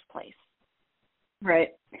the first place. Right.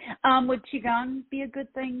 Would Qigong be a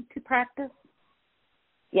good thing to practice?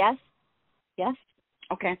 Yes. Yes.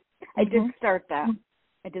 Okay. I did start that.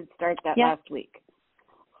 Last week.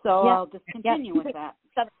 So I'll just continue with that.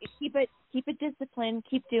 So keep it disciplined.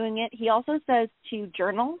 Keep doing it. He also says to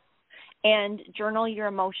journal your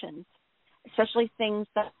emotions, especially things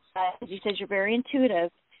that, as you said, you're very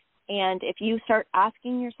intuitive. And if you start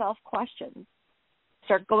asking yourself questions,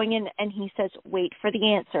 start going in, and he says, wait for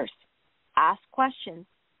the answers. Ask questions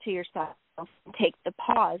to yourself. Take the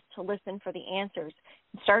pause to listen for the answers.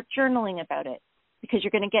 And start journaling about it, because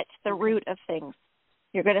you're going to get to the root of things.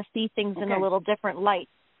 You're going to see things in a little different light.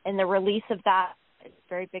 And the release of that is a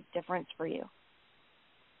very big difference for you.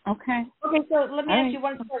 Okay, so let me ask you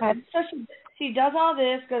one question. So she does all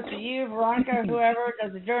this, goes to you, Veronica, whoever,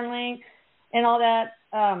 does the journaling and all that.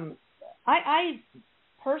 I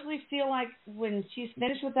personally feel like when she's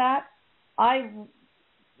finished with that, I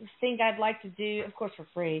think I'd like to do, of course for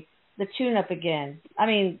free, the tune-up again. I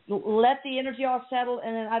mean, let the energy all settle,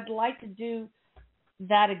 and then I'd like to do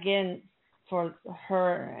that again for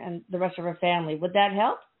her and the rest of her family. Would that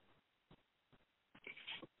help?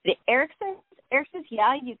 Erik says,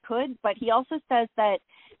 yeah, you could, but he also says that,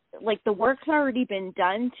 like, the work's already been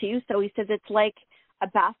done, too. So he says it's like a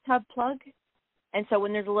bathtub plug. And so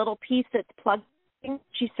when there's a little piece that's plugged in,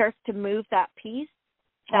 she starts to move that piece,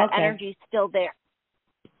 that energy's still there.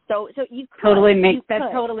 So you could. Totally makes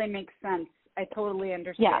sense. I totally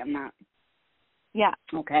understand that. Yeah.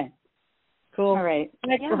 Okay. Cool. All right.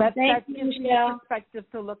 Yeah. Well, that gives me a perspective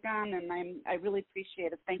to look on, and I really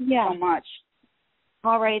appreciate it. Thank you so much.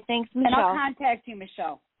 All right. Thanks, Michelle. And I'll contact you,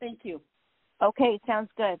 Michelle. Thank you. Okay. Sounds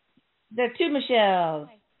good. There are two Michelles.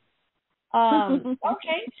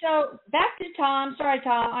 Okay. So back to Tom. Sorry,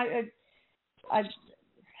 Tom.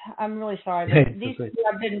 I'm really sorry. These two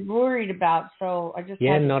I've been worried about, so I just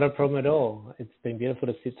not a problem at all. It's been beautiful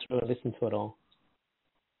to sit through and listen to it all.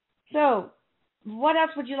 So, what else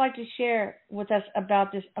would you like to share with us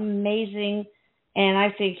about this amazing and I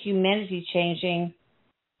think humanity-changing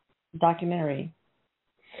documentary?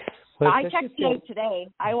 Well, I checked it out today.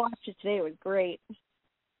 I watched it today. It was great.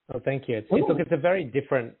 Oh, thank you. It's a very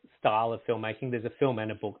different style of filmmaking. There's a film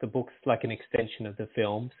and a book. The book's like an extension of the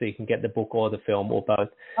film, so you can get the book or the film or both.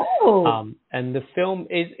 And the film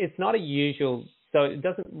it's not a usual, so it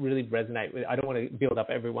doesn't really resonate with. I don't want to build up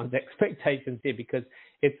everyone's expectations here, because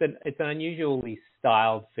it's an unusually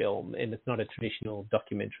styled film, and it's not a traditional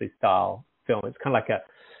documentary style film. It's kind of like a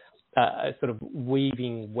sort of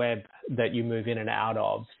weaving web that you move in and out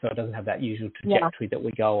of, so it doesn't have that usual trajectory that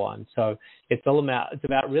we go on. So it's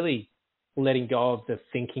about really letting go of the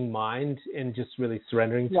thinking mind and just really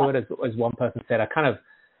surrendering to it. As one person said, I kind of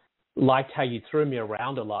liked how you threw me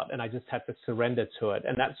around a lot, and I just had to surrender to it.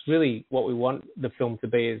 And that's really what we want the film to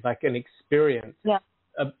be, is like an experience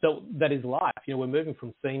that is life. You know, we're moving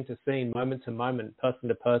from scene to scene, moment to moment, person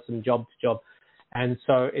to person, job to job. And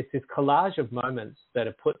so it's this collage of moments that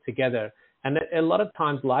are put together. And a lot of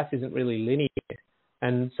times life isn't really linear.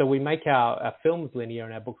 And so we make our films linear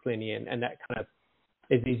and our books linear, and that kind of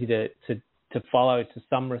is easy to follow to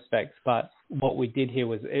some respects. But what we did here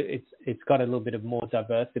was it's got a little bit of more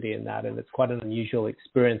diversity in that, and it's quite an unusual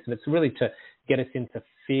experience. And it's really to get us into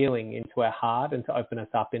feeling into our heart and to open us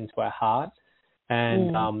up into our heart.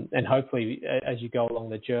 And hopefully as you go along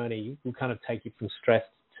the journey, we'll kind of take you from stress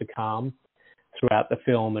to calm throughout the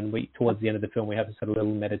film, and towards the end of the film we have a sort of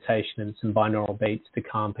little meditation and some binaural beats to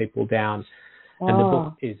calm people down. And the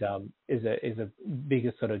book is a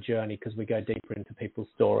bigger sort of journey, because we go deeper into people's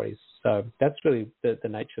stories. So that's really the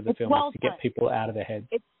nature of the film, is to get people out of their heads.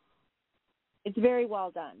 It's very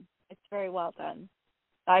well done. It's very well done.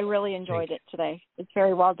 I really enjoyed it today. It's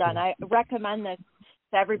very well done. I recommend this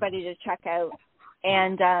to everybody to check out,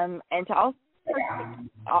 and to also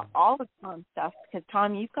all of Tom's stuff, because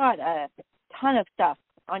Tom, you've got a ton of stuff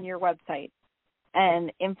on your website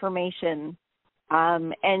and information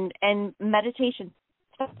and meditation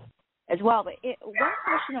stuff as well. But one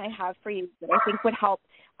question I have for you that I think would help,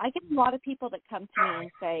 I get a lot of people that come to me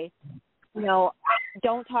and say, you know,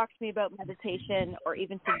 don't talk to me about meditation or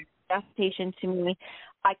even suggest meditation to me.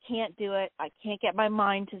 I can't do it. I can't get my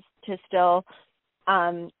mind to still.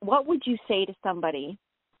 What would you say to somebody?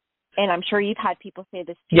 And I'm sure you've had people say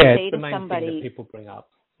this too. Yeah, say it's the to main somebody, thing that people bring up.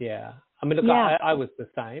 Yeah. I mean, look, I was the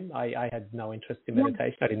same. I had no interest in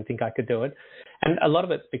meditation. I didn't think I could do it. And a lot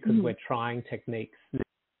of it's because we're trying techniques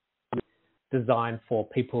designed for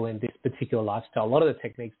people in this particular lifestyle. A lot of the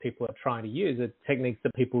techniques people are trying to use are techniques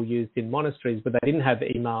that people used in monasteries, but they didn't have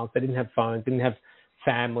emails, they didn't have phones, didn't have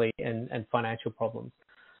family and financial problems.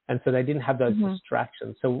 And so they didn't have those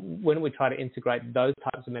distractions. So when we try to integrate those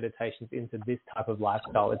types of meditations into this type of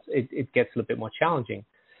lifestyle, it gets a little bit more challenging.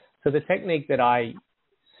 So the technique that I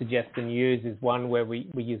suggest and use is one where we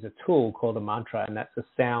use a tool called a mantra, and that's a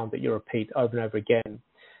sound that you repeat over and over again.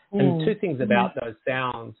 And two things about those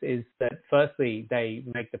sounds is that firstly, they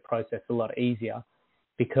make the process a lot easier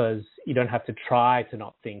because you don't have to try to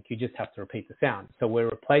not think, you just have to repeat the sound. So we're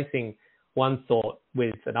replacing one thought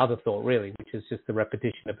with another thought, really, which is just the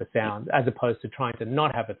repetition of a sound, as opposed to trying to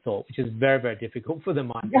not have a thought, which is very, very difficult for the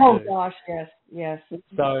mind to do. Oh, gosh, yes.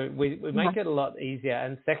 So we make it a lot easier.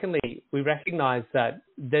 And secondly, we recognize that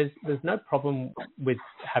there's no problem with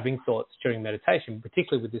having thoughts during meditation,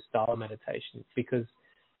 particularly with this style of meditation, because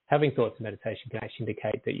having thoughts in meditation can actually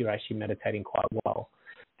indicate that you're actually meditating quite well.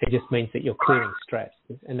 It just means that you're clearing stress.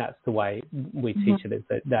 And that's the way we teach it, is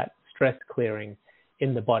that stress clearing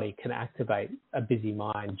in the body can activate a busy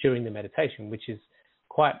mind during the meditation, which is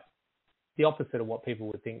quite the opposite of what people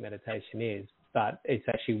would think meditation is. But it's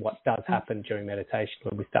actually what does happen during meditation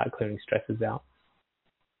when we start clearing stresses out.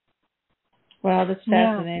 Wow, that's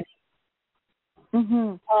fascinating.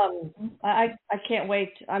 I can't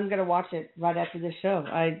wait. I'm going to watch it right after this show.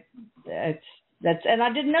 And I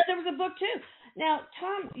didn't know there was a book too. Now,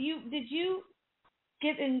 Tom, did you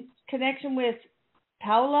get in connection with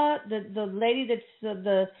Paula, the lady that's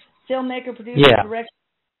the filmmaker, producer, director,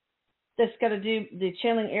 that's going to do the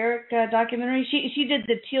Channeling Erik documentary? She did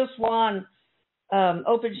the Teal Swan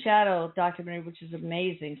Open Shadow documentary, which is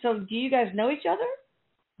amazing. So do you guys know each other?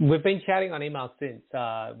 We've been chatting on email since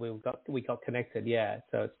we got connected,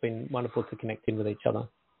 so it's been wonderful to connect in with each other.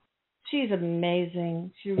 She's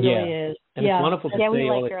amazing. She really is. And it's wonderful to see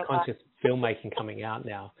all this conscious filmmaking coming out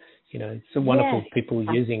now. You know, it's wonderful people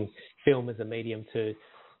using film as a medium to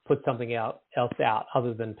put something else out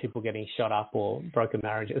other than people getting shot up or broken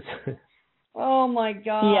marriages. Oh, my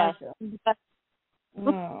gosh. Yeah.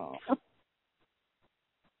 Oh.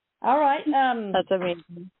 All right. That's amazing.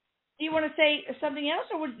 Do you want to say something else,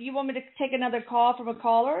 or would you want me to take another call from a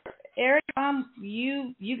caller? Erik,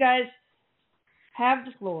 you guys have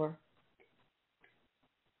the floor.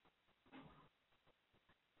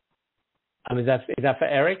 Is that for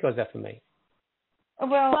Erik or is that for me?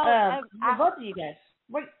 Well, both of you guys.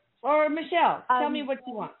 Or Michelle, tell me what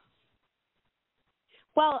you want.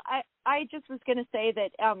 Well, I just was going to say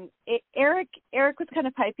that Erik was kind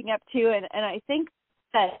of piping up too, and I think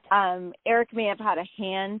that Erik may have had a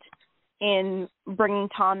hand in bringing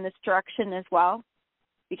Tom this direction as well,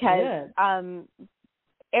 because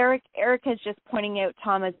Erik is just pointing out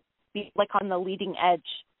Tom as like on the leading edge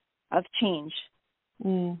of change,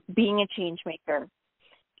 being a change maker,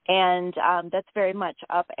 and that's very much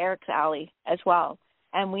up Erik's alley as well.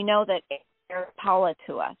 And we know that Erik Paula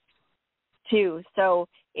to us too, so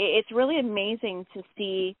it's really amazing to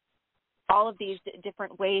see all of these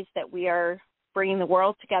different ways that we are bringing the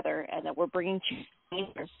world together, and that we're bringing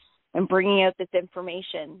change and bringing out this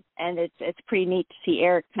information. And it's pretty neat to see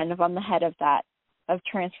Erik kind of on the head of that, of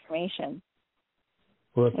transformation.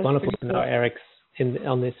 Well, it's wonderful to know Erik's in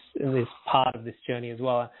this part of this journey as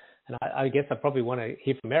well. And I guess I probably want to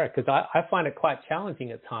hear from Erik, because I find it quite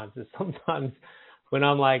challenging at times. Sometimes when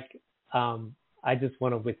I'm like, I just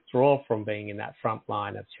want to withdraw from being in that front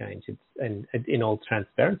line of change. And in all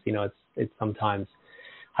transparency, it's sometimes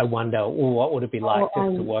I wonder, what would it be like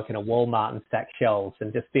just to work in a Walmart and stack shelves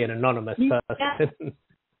and just be an anonymous person?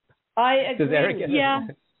 I agree.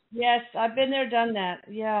 Yes, I've been there, done that.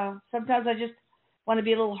 Yeah. Sometimes I just want to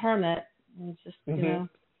be a little hermit. It's just,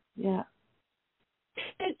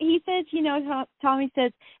 He says, Tommy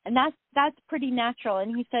says, and that's pretty natural.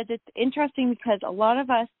 And he said it's interesting because a lot of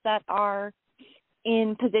us that are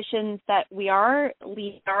in positions that we are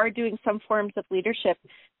doing some forms of leadership,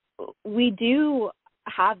 we do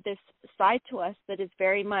have this side to us that is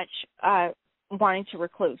very much wanting to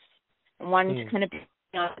recluse and wanting to kind of be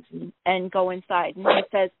honest and go inside. And he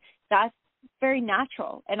says that's very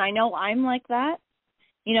natural. And I know I'm like that,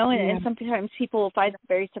 and sometimes people will find it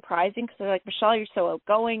very surprising because they're like, Michelle, you're so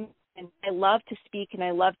outgoing, and I love to speak and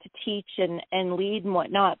I love to teach and lead and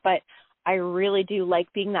whatnot, but I really do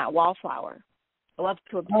like being that wallflower. I love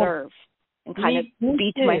to observe and kind of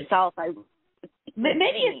be to myself. Maybe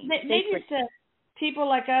it's people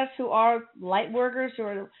like us who are light workers,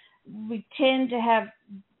 we tend to have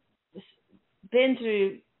been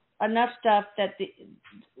through enough stuff that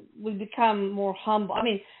we become more humble. I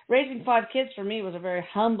mean, raising 5 kids for me was a very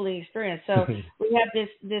humbling experience. So we have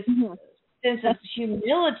this sense of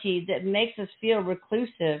humility that makes us feel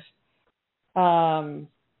reclusive.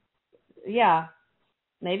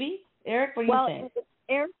 Maybe. Erik, what do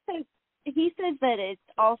you think? he says that it's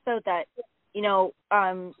also that, you know,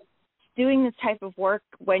 doing this type of work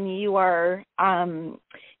when you are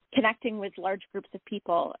connecting with large groups of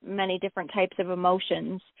people, many different types of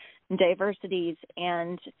emotions and diversities,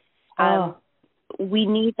 and we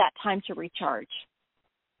need that time to recharge.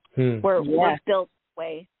 We're built this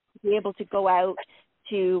way to be able to go out,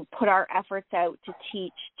 to put our efforts out, to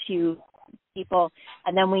teach, to people,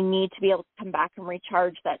 and then we need to be able to come back and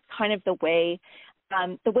recharge. That's kind of the way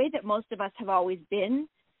that most of us have always been,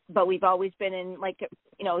 but we've always been in, like,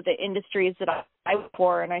 you know, the industries that I worked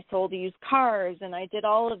for, and I sold used cars, and I did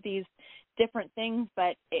all of these different things,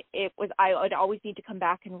 but it was, I would always need to come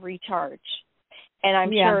back and recharge. And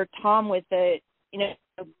I'm sure, Tom, with the, you know,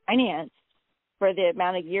 finance, for the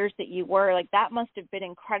amount of years that you were, like, that must have been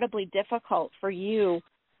incredibly difficult for you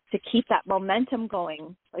to keep that momentum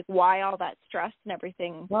going. Like, why all that stress and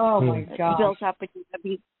everything? Oh my God, built up. It'd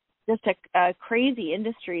be just a crazy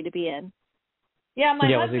industry to be in. Yeah,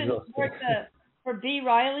 my husband works for B.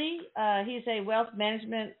 Riley. He's a wealth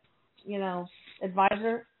management, you know,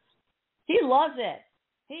 advisor. He loves it.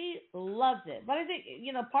 He loves it. But I think,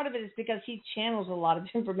 you know, part of it is because he channels a lot of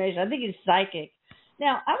information. I think he's psychic.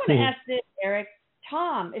 Now, I want to ask this, Erik.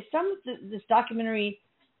 Tom, is some of this documentary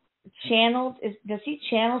channeled? Does he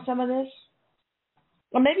channel some of this?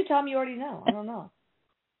 Or maybe, Tom, you already know. I don't know.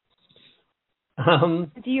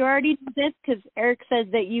 Do you already do this? Because Erik says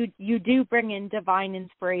that you do bring in divine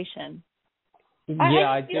inspiration.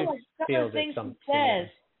 I do feel that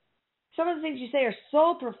some of the things you say are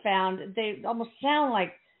so profound, they almost sound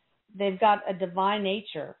like they've got a divine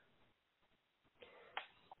nature.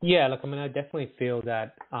 Yeah, look, I mean, I definitely feel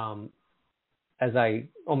that as I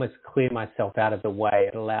almost clear myself out of the way,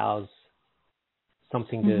 it allows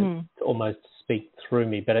something to almost speak through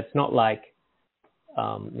me. But it's not like,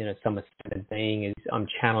 you know, some ascended being is I'm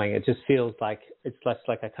channeling. It just feels like it's less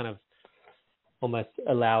like I kind of almost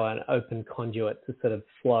allow an open conduit to sort of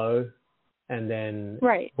flow, and then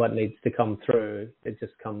what needs to come through, it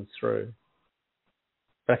just comes through.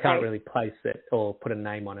 But I can't really place it or put a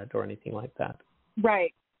name on it or anything like that.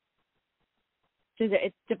 Right.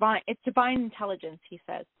 It's divine. It's divine intelligence, he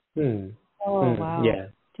says. Wow. Yeah.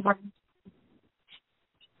 Divine.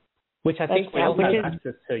 Which I think we all have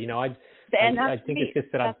access to. You know, I think it's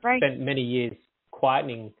just that I've spent many years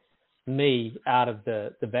quietening me out of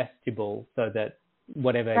the vestibule so that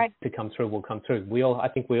whatever to come through will come through.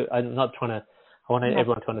 I'm not trying to, I want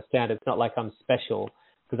everyone to understand it's not like I'm special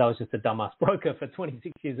because I was just a dumbass broker for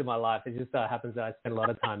 26 years of my life. It just happens that I spend a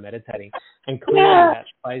lot of time meditating and clearing that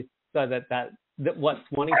space so that what's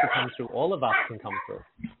wanting to come through all of us can come through.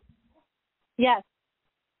 Yes.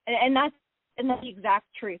 And that's the exact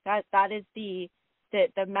truth. That is the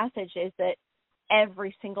message, is that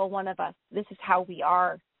every single one of us, this is how we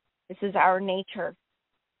are. This is our nature.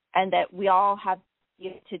 And that we all have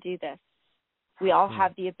to do this. We all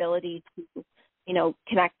have the ability to, you know,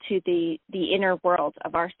 connect to the inner world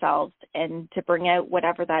of ourselves and to bring out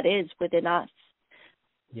whatever that is within us.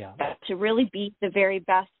 Yeah. To really be the very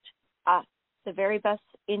best us, the very best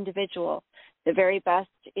individual, the very best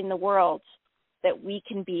in the world that we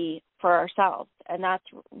can be for ourselves. And that's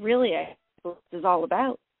really what this is all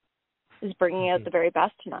about, is bringing out the very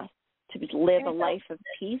best in us, to live a life of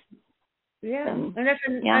peace. Yeah, and that's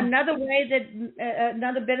another way that,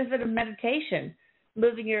 another benefit of meditation,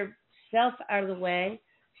 moving yourself out of the way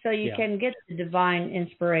so you can get the divine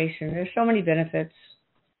inspiration. There's so many benefits.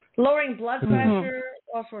 Lowering blood pressure,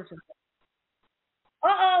 all sorts of things.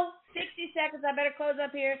 60 seconds. I better close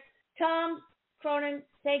up here. Tom Cronin,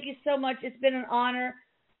 thank you so much. It's been an honor.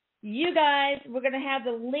 You guys, we're going to have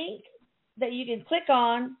the link that you can click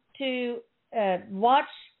on to watch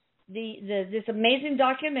this amazing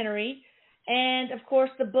documentary, and of course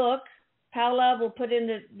the book. Paula will put in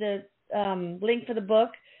the link for the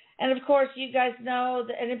book, and of course you guys know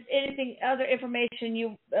that, and if anything other information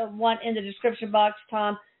you want in the description box,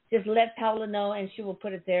 Tom, just let Paula know and she will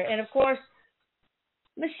put it there. And of course,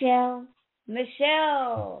 Michelle,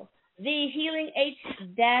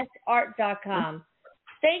 thehealing-art.com.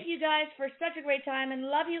 Thank you guys for such a great time, and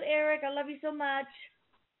love you, Erik. I love you so much.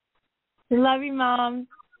 Love you, Mom.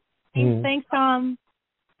 Thanks, Tom.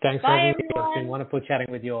 Thanks for having me. It's been wonderful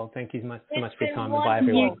chatting with you all. Thank you so much for your time, and bye,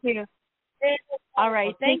 everyone. You too. All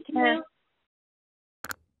right. Thank you.